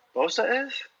 Bosa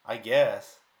is? I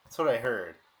guess. That's what I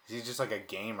heard. He's just like a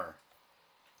gamer.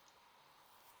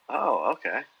 Oh,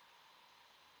 okay.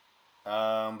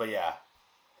 But yeah.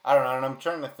 I don't know, and I'm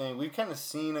trying to think. We've kind of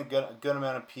seen a good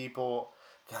amount of people.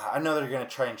 God, I know they're going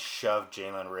to try and shove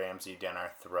Jalen Ramsey down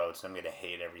our throats. I'm going to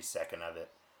hate every second of it.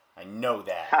 I know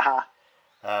that.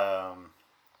 But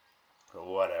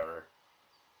whatever.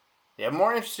 Yeah, I'm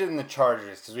more interested in the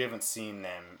Chargers because we haven't seen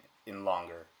them in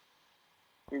longer.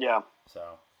 Yeah.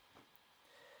 So.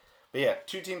 But yeah,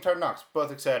 2-team Hard Knocks.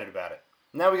 Both excited about it.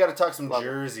 Now we got to talk some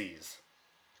jerseys.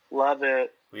 Love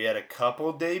it. We had a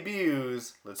couple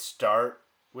debuts. Let's start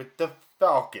with the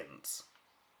Falcons.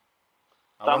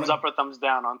 Thumbs up or thumbs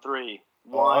down on 3.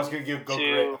 I was going to go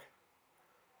grade.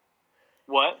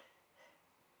 What?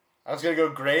 I was going to go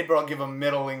grade, but I'll give a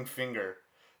middling finger.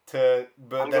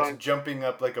 That's jumping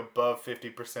up like above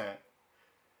 50%.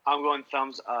 I'm going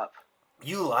thumbs up.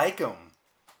 You like them?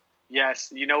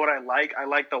 Yes. You know what I like? I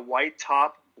like the white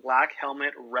top, black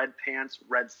helmet, red pants,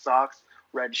 red socks,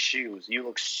 red shoes. You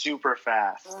look super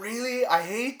fast. Really? I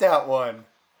hate that one.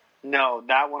 No,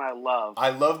 that one I love.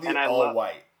 I love the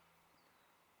all-white.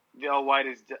 The all-white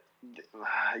is...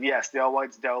 yes, the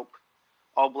all-white's dope.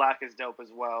 All black is dope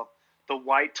as well. The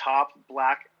white top,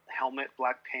 black helmet,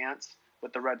 black pants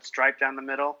with the red stripe down the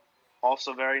middle.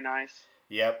 Also very nice.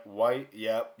 Yep, white.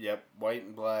 Yep. White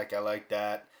and black. I like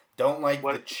that. Don't like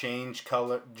the change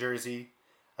color jersey.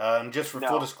 Just for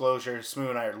full disclosure, Smoo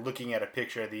and I are looking at a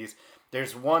picture of these.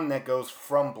 There's one that goes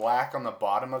from black on the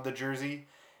bottom of the jersey,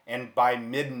 and by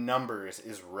mid-numbers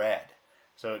is red.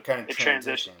 So it kind of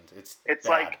transitions. It's bad.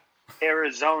 Like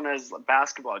Arizona's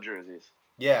basketball jerseys.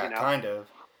 Yeah, kind of.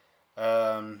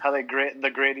 How they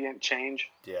the gradient change.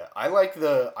 Yeah, I like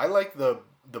the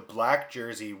black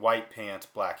jersey, white pants,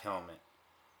 black helmet.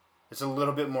 It's a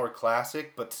little bit more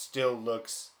classic, but still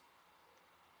looks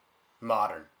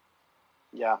modern.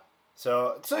 Yeah.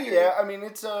 So yeah, I mean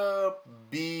it's a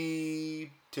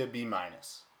B to B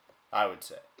minus, I would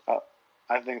say.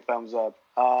 I think thumbs up.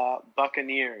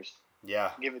 Buccaneers.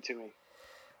 Yeah. Give it to me.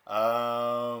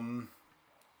 I'm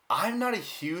not a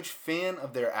huge fan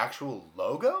of their actual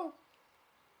logo.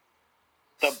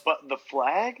 The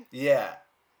flag? Yeah.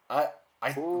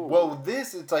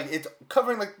 It's like it's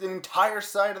covering like the entire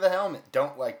side of the helmet.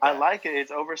 Don't like that. I like it.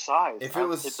 It's oversized. If it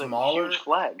was smaller, a huge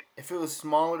flag. If it was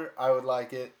smaller, I would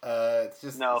like it. It's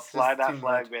just fly that flag,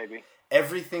 much. Baby.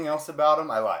 Everything else about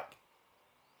them, I like.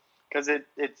 Because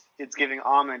it's giving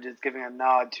homage. It's giving a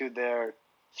nod to their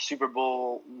Super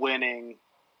Bowl winning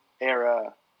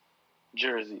era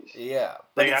jerseys. Yeah,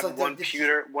 they have one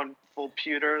full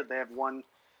pewter. They have one.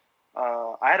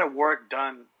 I had a work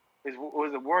done.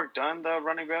 Was it work done, the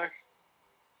running back?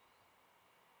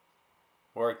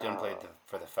 Work done played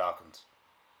for the Falcons.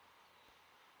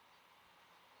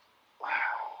 Wow,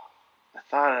 I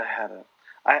thought I had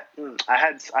I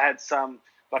had some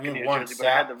Buccaneers jersey, but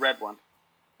I had the red one.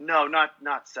 No, not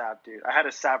Sap, dude. I had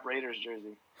a Sap Raiders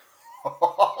jersey.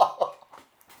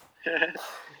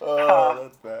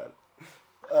 That's bad.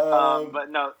 But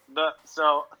no,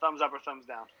 so thumbs up or thumbs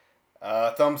down?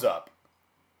 Thumbs up.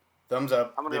 Thumbs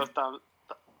up. I'm gonna go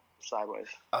sideways.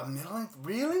 A middling?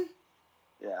 Really?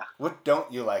 Yeah. What don't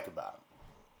you like about them?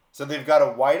 So they've got a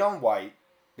white on white,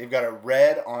 they've got a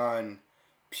red on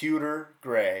pewter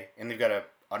gray, and they've got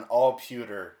an all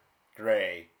pewter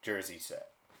gray jersey set.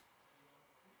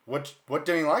 What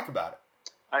do you like about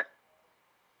it?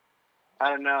 I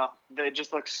don't know. They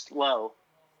just look slow.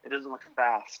 It doesn't look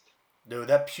fast. Dude,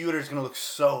 that pewter's gonna look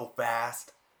so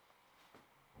fast.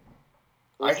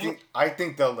 I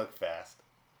think they'll look fast.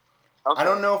 Okay. I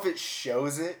don't know if it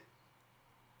shows it,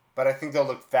 but I think they'll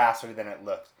look faster than it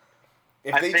looks.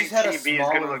 If they just had a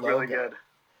smaller logo, really good.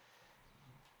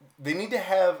 They need to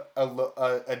have a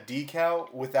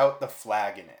decal without the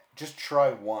flag in it. Just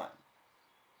try one,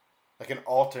 like an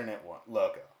alternate one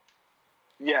logo.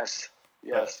 Yes.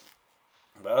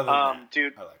 But other than that,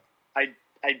 dude,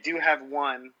 I do have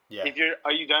one. Yeah.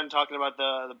 Are you done talking about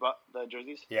the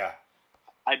jerseys? Yeah.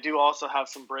 I do also have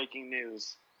some breaking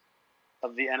news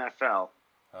of the NFL.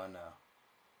 Oh, no.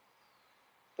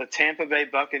 The Tampa Bay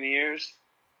Buccaneers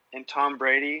and Tom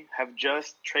Brady have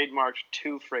just trademarked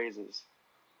 2 phrases.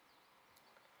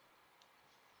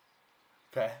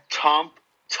 Okay.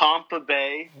 Tampa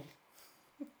Bay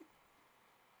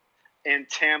and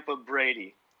Tampa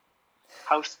Brady.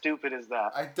 How stupid is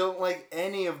that? I don't like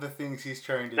any of the things he's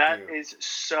trying to do. That is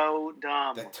so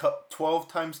dumb. The 12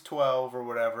 times 12 or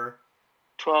whatever.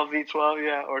 12v12,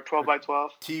 yeah, or 12 by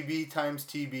 12. TB times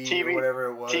TB, or whatever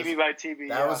it was. TB by TB,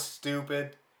 That was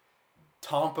stupid.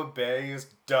 Tampa Bay is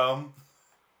dumb.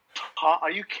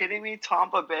 Are you kidding me?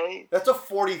 Tampa Bay? That's a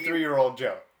 43-year-old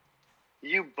joke.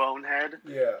 You bonehead.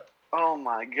 Yeah. Oh,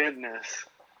 my goodness.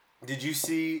 Did you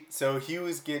see? So he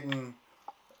was getting,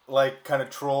 like, kind of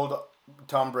trolled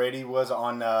Tom Brady was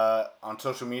on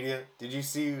social media? Did you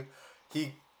see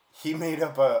he made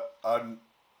up a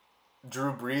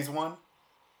Drew Brees one?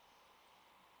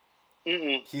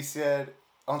 Mm-mm. He said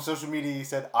on social media, he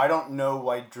said, "I don't know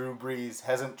why Drew Brees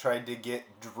hasn't tried to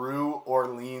get Drew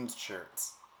Orleans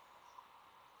shirts."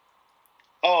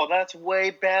 Oh, that's way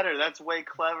better. That's way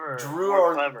clever. Drew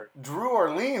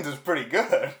Orleans is pretty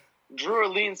good. Drew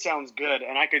Orleans sounds good,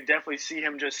 and I could definitely see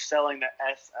him just selling the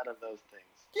S out of those things.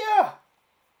 Yeah.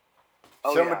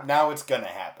 Oh, yeah. Now it's gonna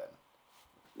happen.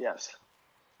 Yes.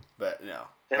 But no.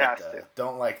 It has to.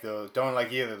 Don't like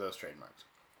either of those trademarks.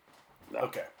 No.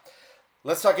 Okay.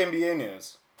 Let's talk NBA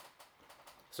news.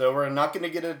 So we're not going to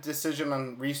get a decision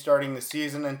on restarting the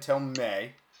season until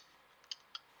May.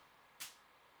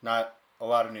 Not a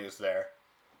lot of news there.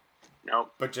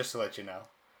 Nope. But just to let you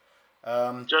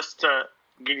know. Just to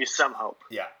give you some hope.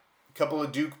 Yeah. A couple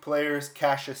of Duke players,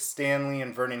 Cassius Stanley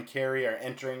and Vernon Carey, are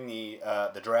entering the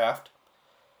draft.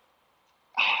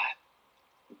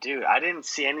 Dude, I didn't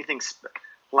see anything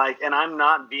and I'm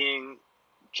not being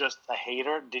just a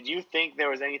hater. Did you think there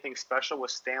was anything special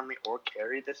with Stanley or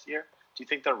Carey this year? Do you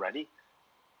think they're ready?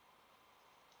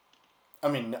 I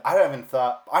mean, I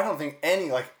don't think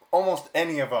almost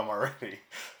any of them are ready.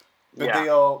 But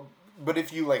yeah. But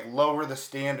if you lower the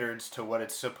standards to what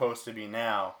it's supposed to be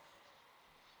now,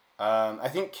 I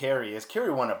think Carey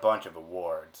won a bunch of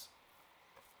awards.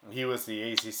 He was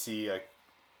the ACC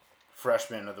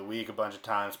Freshman of the Week a bunch of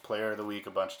times, Player of the Week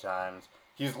a bunch of times.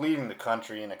 He was leading the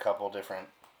country in a couple different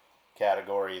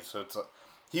categories, so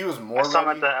he was more. I saw him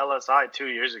ready. at the LSI 2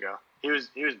 years ago. He was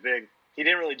big. He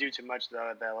didn't really do too much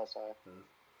though at the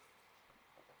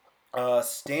LSI.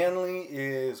 Stanley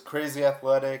is crazy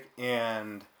athletic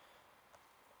and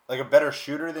a better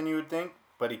shooter than you would think,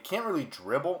 but he can't really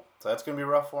dribble, so that's gonna be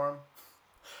rough for him.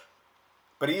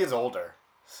 But he is older,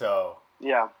 so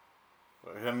yeah.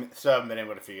 So I haven't been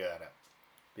able to figure that out.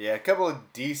 But yeah, a couple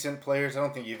of decent players. I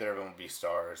don't think either of them will be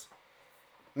stars.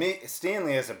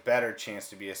 Stanley has a better chance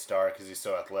to be a star because he's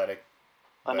so athletic.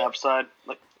 An upside.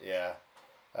 Yeah.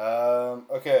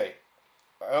 Okay.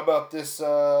 How about this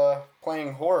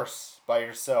playing horse by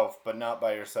yourself but not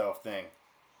by yourself thing?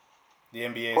 The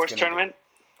NBA horse tournament?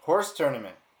 Horse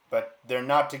tournament. But they're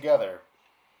not together.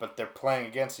 But they're playing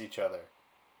against each other.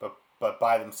 But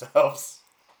by themselves.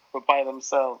 But by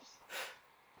themselves.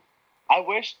 I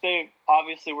wish they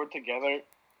obviously were together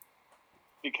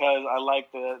because I like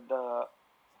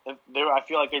I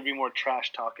feel like there'd be more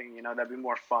trash talking, that'd be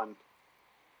more fun.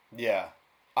 Yeah.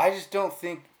 I just don't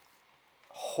think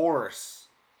horse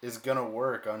is going to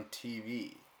work on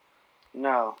TV.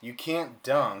 No. You can't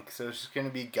dunk, so it's just going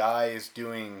to be guys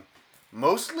doing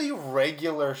mostly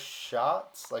regular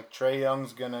shots. Like Trae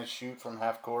Young's going to shoot from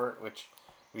half court, which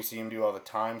we see him do all the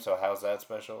time, so how's that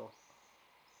special?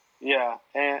 Yeah,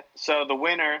 and so the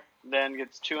winner then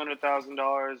gets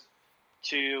 $200,000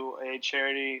 to a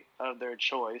charity of their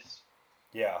choice.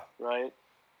 Yeah. Right?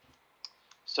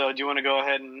 So do you want to go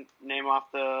ahead and name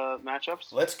off the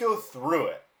matchups? Let's go through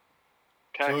it.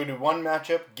 Okay. So we do one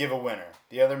matchup, give a winner.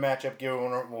 The other matchup, give a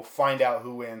winner. We'll find out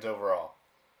who wins overall.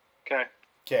 Okay.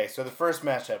 Okay, so the first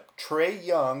matchup, Trae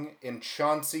Young and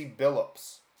Chauncey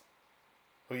Billups.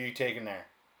 Who are you taking there?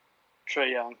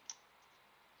 Trae Young.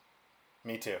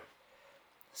 Me too.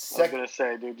 I was going to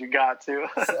say, dude, you got to.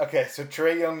 Okay, so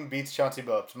Trae Young beats Chauncey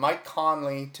Billups. Mike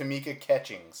Conley, Tamika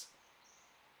Catchings.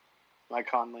 Mike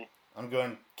Conley. I'm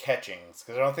going Catchings,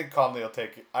 because I don't think Conley will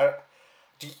take it. I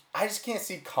just can't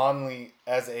see Conley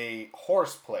as a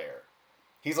horse player.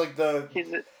 He's like the...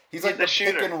 He's like the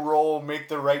shooter. Pick and roll, make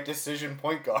the right decision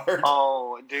point guard.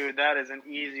 Oh, dude, that is an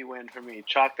easy win for me.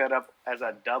 Chalk that up as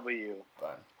a W.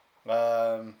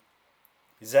 Fine.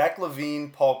 Zach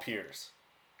LaVine, Paul Pierce.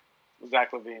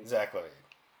 Zach LaVine.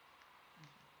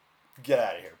 Get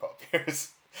out of here, Paul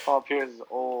Pierce. Paul Pierce is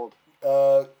old.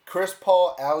 Chris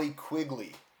Paul, Allie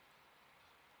Quigley.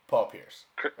 Paul Pierce.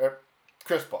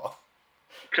 Chris Paul.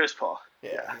 Chris Paul.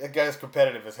 Yeah, that guy's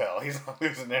competitive as hell. He's not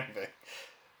losing anything.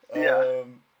 Yeah.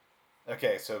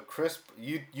 Okay, so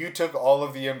you took all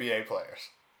of the NBA players.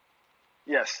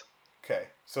 Yes. Okay,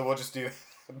 so we'll just do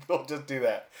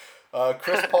that.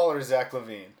 Chris Paul or Zach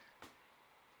LaVine?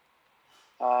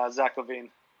 Zach LaVine.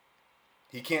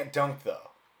 He can't dunk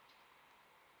though.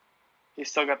 He's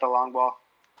still got the long ball.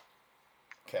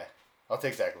 Okay, I'll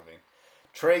take Zach LaVine.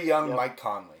 Trae Young, Yep. Mike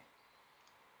Conley.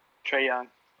 Trae Young.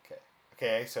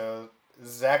 Okay, so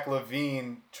Zach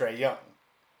LaVine, Trae Young.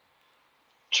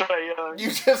 Trae Young.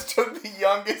 You just took the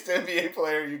youngest NBA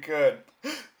player you could.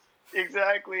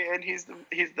 Exactly, and he's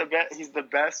the best. He's the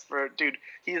best for dude.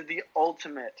 He is the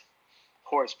ultimate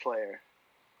horse player.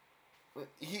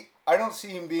 I don't see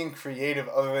him being creative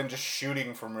other than just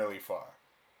shooting from really far.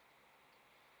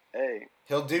 Hey.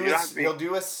 He'll do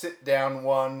a sit down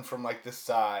one from like the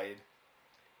side.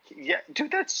 Yeah,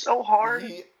 dude, that's so hard.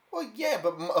 But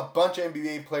a bunch of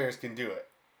NBA players can do it.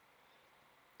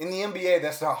 In the NBA,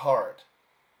 that's not hard.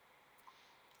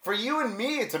 For you and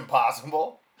me, it's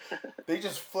impossible. They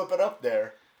just flip it up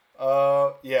there.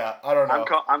 Yeah, I don't know.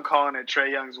 I'm calling it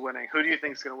Trae Young's winning. Who do you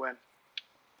think's gonna win?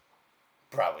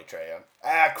 Probably Trae Young.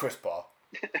 Chris Paul.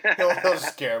 He'll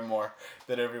scare him more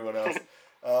than everyone else.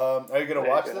 Are you gonna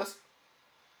watch this?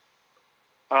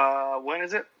 When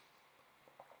is it?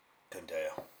 Couldn't tell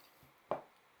you.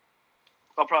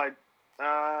 I'll probably.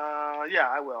 Yeah,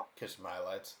 I will. Catch some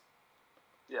highlights.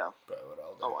 Yeah. Probably what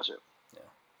I'll do. I'll watch it. Yeah,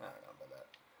 I don't know about that.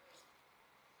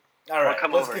 All right,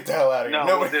 let's get the hell out of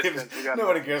here.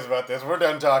 Nobody cares about this. We're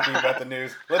done talking about the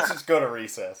news. Let's just go to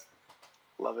recess.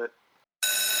 Love it.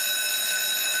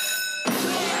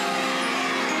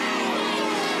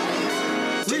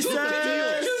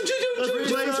 Let's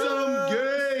play some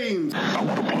games. I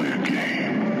want to play a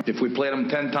game. If we played them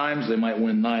 10 times, they might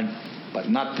win 9. But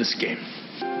not this game.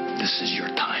 This is your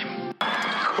time.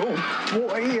 Oh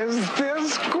boy, is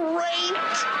this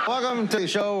great! Welcome to the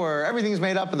show where everything's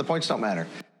made up and the points don't matter.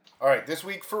 All right, this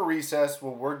week for recess,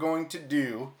 what we're going to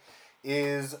do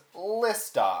is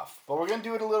list off. But we're going to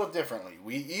do it a little differently.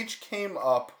 We each came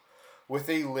up with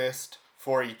a list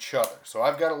for each other. So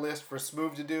I've got a list for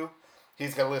Smooth to do.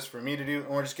 He's got a list for me to do. And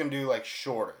we're just going to do like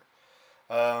shorter.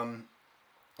 And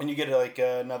you get like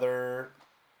another,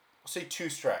 let's say 2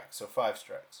 strikes. So 5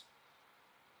 strikes.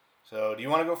 So do you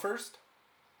want to go first?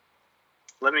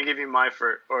 Let me give you my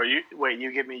first. Or you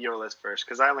give me your list first.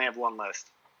 Because I only have one list.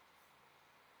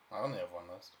 I only have one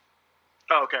list.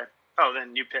 Oh, okay. Oh,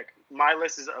 then you pick. My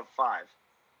list is of 5.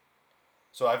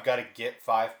 So I've got to get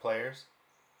 5 players?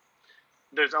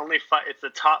 There's only 5. It's the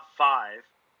top 5.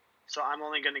 So I'm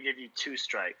only going to give you 2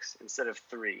 strikes instead of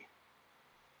 3.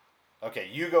 Okay,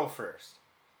 you go first.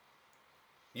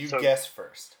 You guess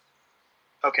first.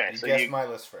 Okay, you guess my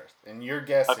list first. And you're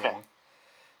guessing... Okay.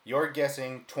 You're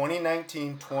guessing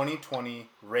 2019-2020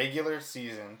 regular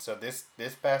season. So this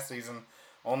past season,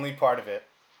 only part of it.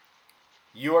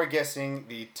 You are guessing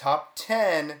the top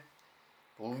 10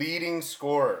 leading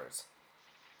scorers.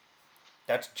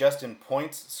 That's just in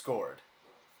points scored.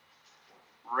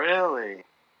 Really?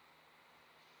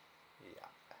 Yeah.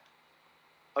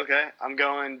 Okay, I'm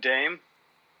going Dame.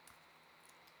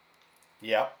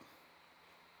 Yep.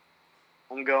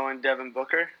 I'm going Devin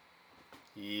Booker.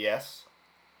 Yes.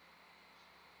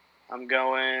 I'm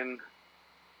going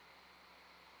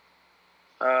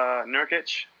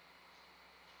Nurkic.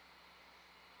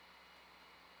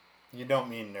 You don't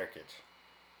mean Nurkic.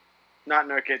 Not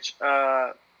Nurkic.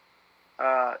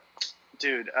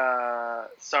 Dude.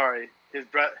 Sorry. His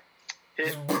brother.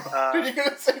 Are you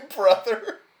gonna say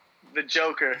brother? The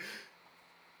Joker.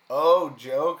 Oh,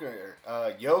 Joker.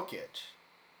 Jokic.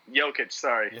 Jokic.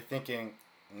 Sorry. You're thinking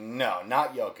no,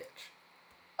 not Jokic.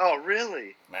 Oh,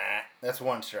 really? Nah, that's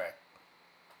 1 strike.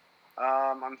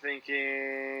 I'm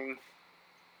thinking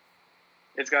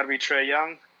it's got to be Trae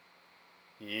Young.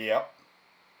 Yep.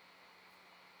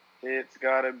 It's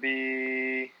got to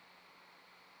be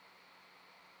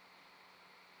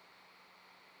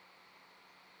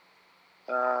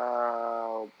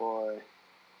oh boy.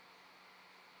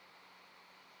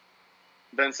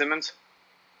 Ben Simmons?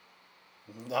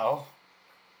 No.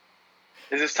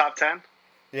 Is this top 10?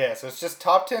 Yeah, so it's just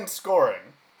top 10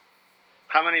 scoring.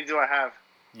 How many do I have?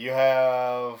 You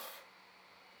have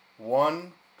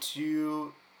 1,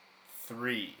 2,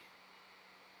 3,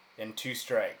 and 2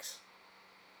 strikes.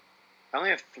 I only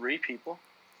have 3 people?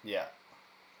 Yeah.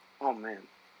 Oh, man.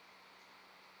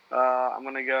 I'm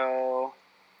going to go...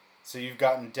 So you've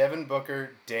gotten Devin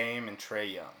Booker, Dame, and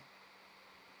Trae Young.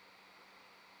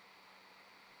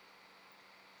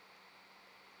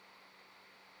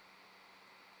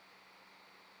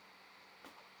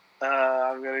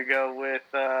 I'm going to go with...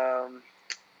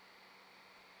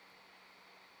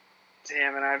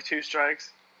 Damn, and I have 2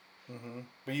 strikes? Mm-hmm.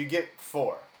 But you get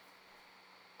 4.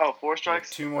 Oh, 4 strikes?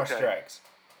 Like 2 more strikes.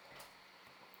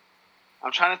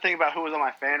 I'm trying to think about who was on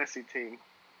my fantasy team.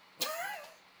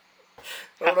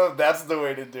 I don't know if that's the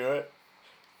way to do it.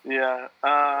 Yeah.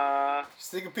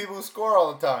 Just think of people who score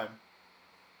all the time.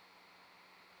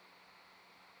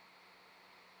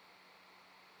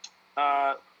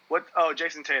 What? Oh,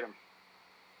 Jason Tatum.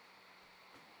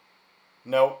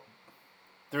 Nope.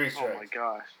 3 strikes. Oh my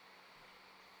gosh.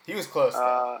 He was close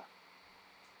though.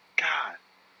 God.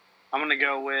 I'm gonna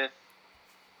go with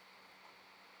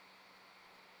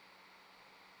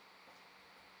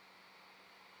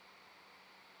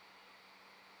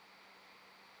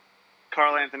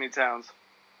Karl Anthony Towns.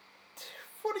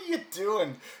 What are you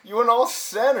doing? You went all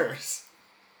centers.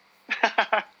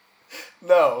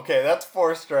 No, okay, that's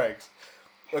 4 strikes.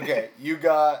 Okay, you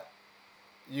got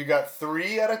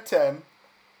 3 out of 10.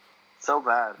 So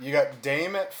bad. You got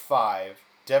Dame at 5,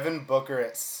 Devin Booker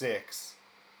at 6,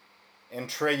 and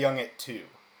Trae Young at 2.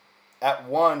 At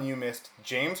 1, you missed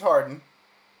James Harden.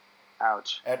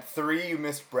 Ouch. At 3, you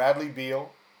missed Bradley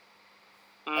Beal.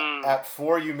 At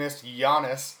 4, you missed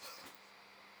Giannis.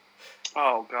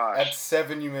 Oh, gosh. At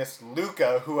 7, you missed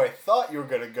Luka, who I thought you were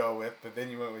going to go with, but then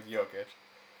you went with Jokic.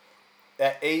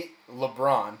 At 8,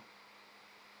 LeBron.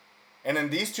 And then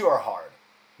these two are hard.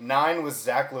 9 was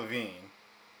Zach LaVine,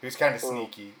 who's kind of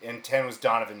sneaky, and 10 was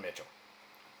Donovan Mitchell.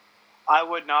 I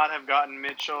would not have gotten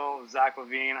Mitchell, Zach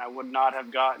LaVine. I would not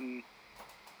have gotten...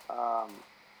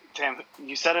 damn,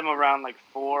 you said him around like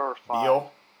 4 or 5.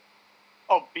 Beal?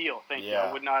 Oh, Beal, thank you.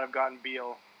 I would not have gotten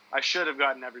Beal. I should have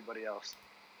gotten everybody else.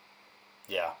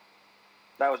 Yeah.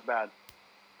 That was bad.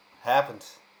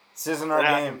 Happens. This isn't our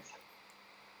game.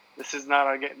 This is not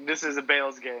our game. This is a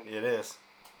Bale's game. It is.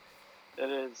 It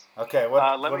is. Okay,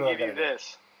 let me give you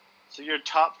this. So your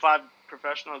top 5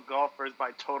 professional golfers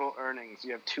by total earnings.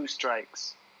 You have 2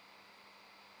 strikes.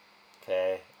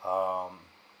 Okay.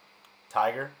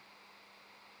 Tiger?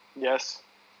 Yes.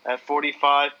 At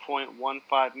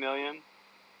 $45.15 million.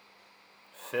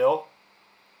 Phil?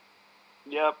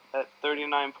 Yep, at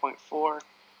 $39.4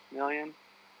 million.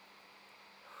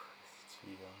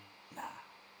 Nah.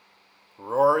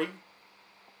 Rory?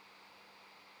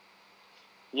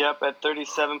 Yep, at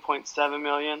 $37.7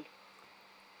 million.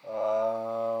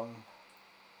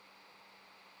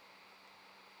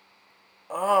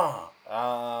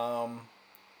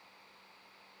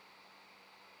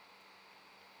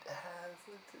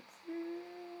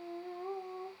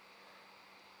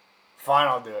 Fine,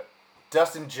 I'll do it.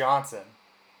 Dustin Johnson.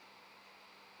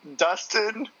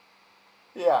 Dustin?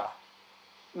 Yeah.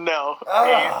 No.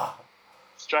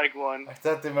 Strike 1. I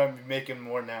thought they might be making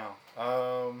more now. He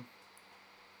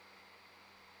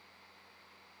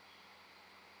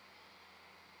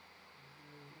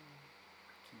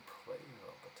plays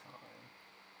all the time.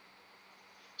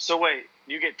 So wait,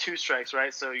 you get 2 strikes,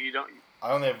 right? So you don't.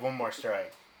 I only have 1 more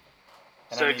strike.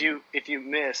 And so if you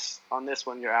miss on this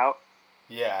one, you're out.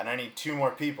 Yeah, and I need 2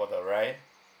 more people though, right?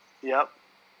 Yep.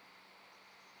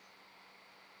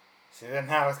 See, then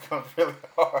now it's going really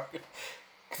hard.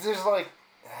 Because there's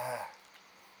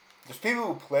there's people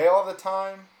who play all the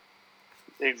time.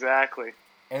 Exactly.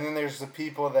 And then there's the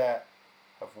people that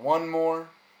have 1 more.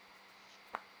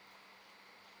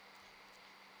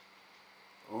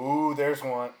 Ooh, there's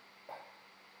one.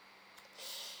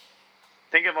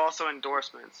 Think of also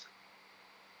endorsements.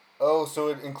 Oh, so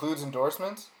it includes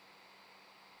endorsements?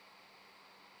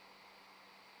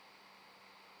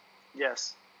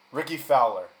 Yes. Ricky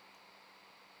Fowler.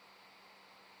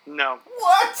 No.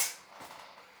 What?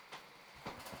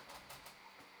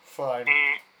 Fine.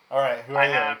 All right, who are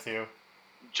the other 2?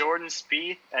 Jordan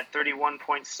Spieth at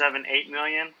 $31.78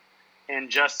 million, and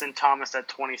Justin Thomas at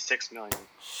 $26 million.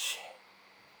 Shit.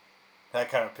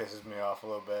 That kind of pisses me off a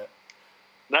little bit.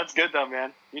 That's good though,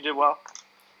 man. You did well.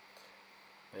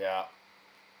 Yeah.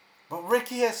 But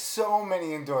Ricky has so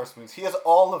many endorsements. He has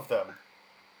all of them.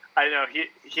 I know.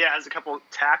 He has a couple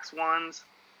tax ones.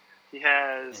 He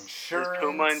has insurance, his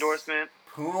Puma endorsement.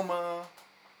 Puma.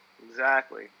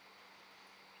 Exactly.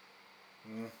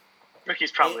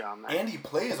 Ricky's probably on that. And he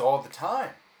plays all the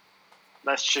time.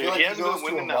 That's true. I feel like he hasn't goes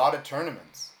been winning to a lot of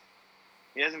tournaments.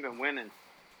 He hasn't been winning.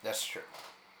 That's true.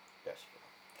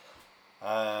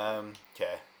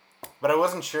 Okay. But I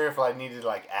wasn't sure if I needed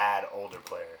to add older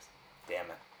players. Damn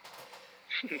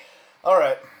it. All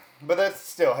right. But that's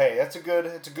still, hey, it's a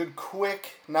good,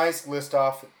 quick, nice list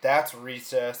off. That's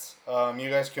Recess. You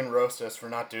guys can roast us for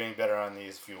not doing better on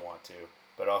these if you want to,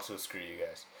 but also screw you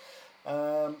guys.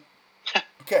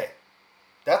 Okay,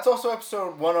 that's also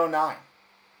episode 109. I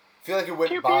feel like it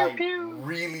went by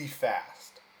really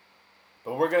fast.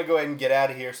 But we're gonna go ahead and get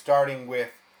out of here, starting with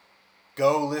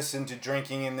go listen to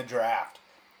Drinking in the Draft.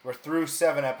 We're through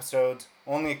 7 episodes,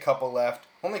 only a couple left,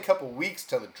 only a couple weeks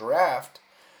till the draft.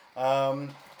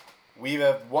 We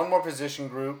have 1 more position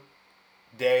group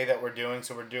day that we're doing.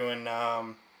 So we're doing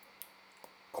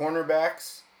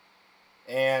cornerbacks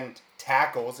and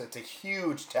tackles. It's a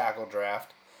huge tackle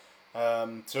draft.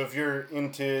 So if you're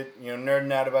into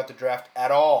nerding out about the draft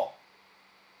at all,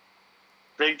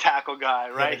 big tackle guy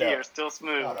right here, still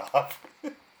smooth. Shut up.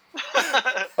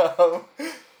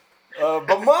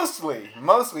 But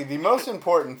mostly the most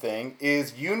important thing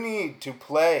is you need to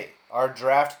play our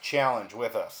draft challenge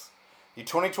with us. The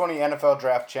 2020 NFL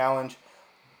Draft Challenge,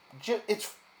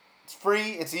 it's It's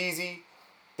free. It's easy.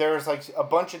 There's like a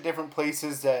bunch of different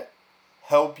places that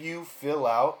help you fill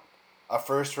out a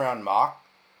first round mock.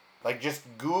 Like just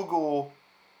Google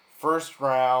first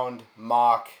round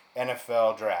mock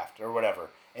NFL draft or whatever,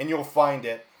 and you'll find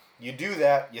it. You do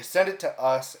that, you send it to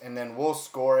us, and then we'll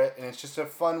score it, and it's just a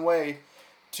fun way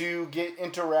to get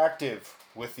interactive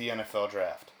with the NFL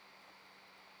draft.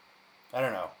 I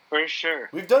don't know. For sure.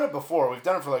 We've done it before. We've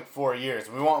done it for like 4 years.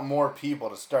 We want more people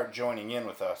to start joining in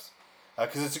with us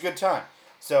because it's a good time.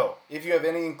 So, if you have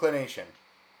any inclination,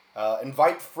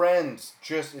 invite friends.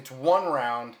 It's one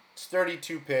round. It's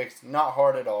 32 picks. Not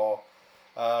hard at all.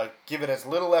 Give it as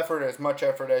little effort, as much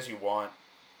effort as you want.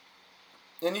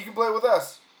 And you can play with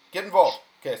us. Get involved.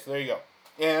 Okay, so there you go.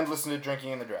 And listen to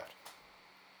Drinking in the Draft.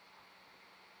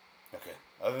 Okay,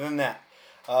 other than that,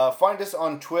 find us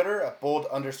on Twitter at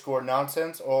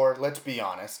bold_nonsense, or let's be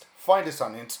honest, find us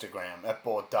on Instagram at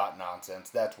bold.nonsense.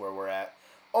 That's where we're at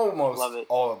almost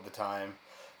all of the time.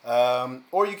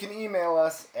 Or you can email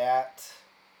us at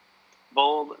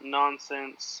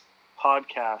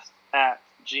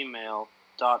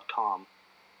boldnonsencepodcast@gmail.com.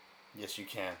 Yes, you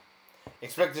can.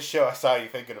 Expect the show. I saw you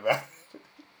thinking about it.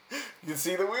 You can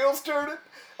see the wheels turning.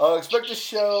 Expect the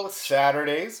show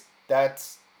Saturdays.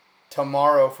 That's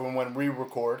tomorrow from when we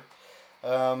record.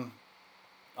 On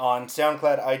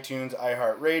SoundCloud, iTunes,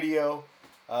 iHeartRadio.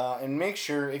 And make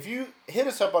sure, if you hit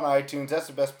us up on iTunes, that's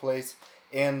the best place.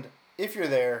 And if you're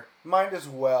there, might as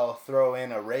well throw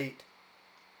in a rate.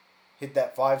 Hit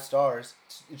that 5 stars.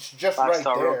 It's just right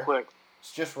there. Real quick.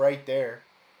 It's just right there.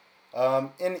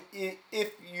 And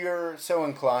if you're so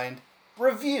inclined,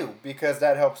 review, because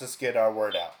that helps us get our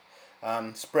word out.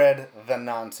 Spread the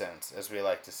nonsense, as we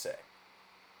like to say.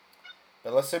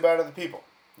 But let's say bye to the people.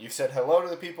 You said hello to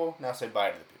the people, now say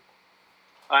bye to the people.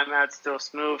 I'm Matt Still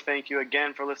Smooth. Thank you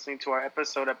again for listening to our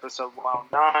episode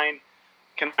 109.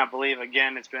 Cannot believe,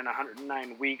 again, it's been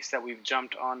 109 weeks that we've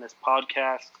jumped on this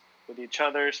podcast with each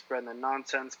other, spreading the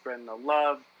nonsense, spreading the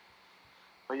love.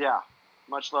 But yeah,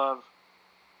 much love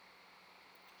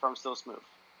from Still Smooth.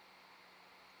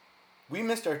 We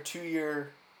missed our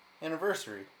 2-year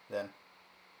anniversary then.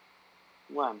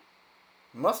 When?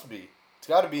 Must be. It's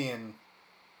got to be in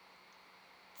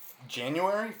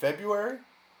January, February?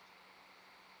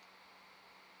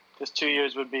 Because 2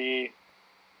 years would be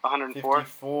 104.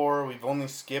 54. We've only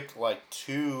skipped like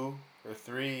 2 or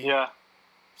 3. Yeah.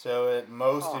 So at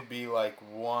most it'd be like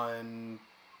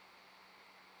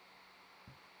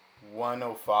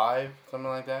 105, something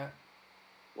like that.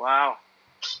 Wow.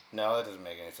 No, that doesn't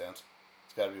make any sense.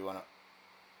 It's got to be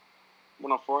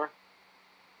 104?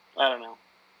 I don't know.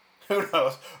 Who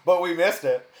knows? But we missed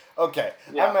it. Okay.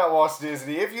 Yeah. I'm at Walt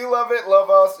Disney. If you love it, love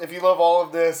us. If you love all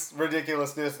of this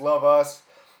ridiculousness, love us.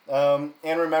 And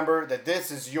remember that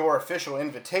this is your official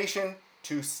invitation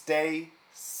to stay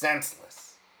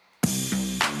senseless.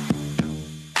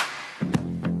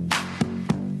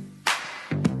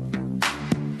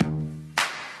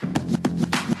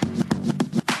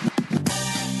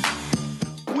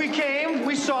 We came,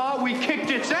 we saw, we kicked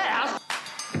its ass.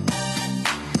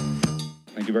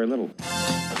 Thank you very little.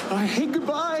 I hate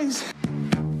goodbyes.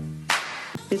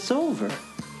 It's over.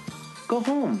 Go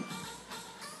home.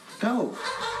 Go.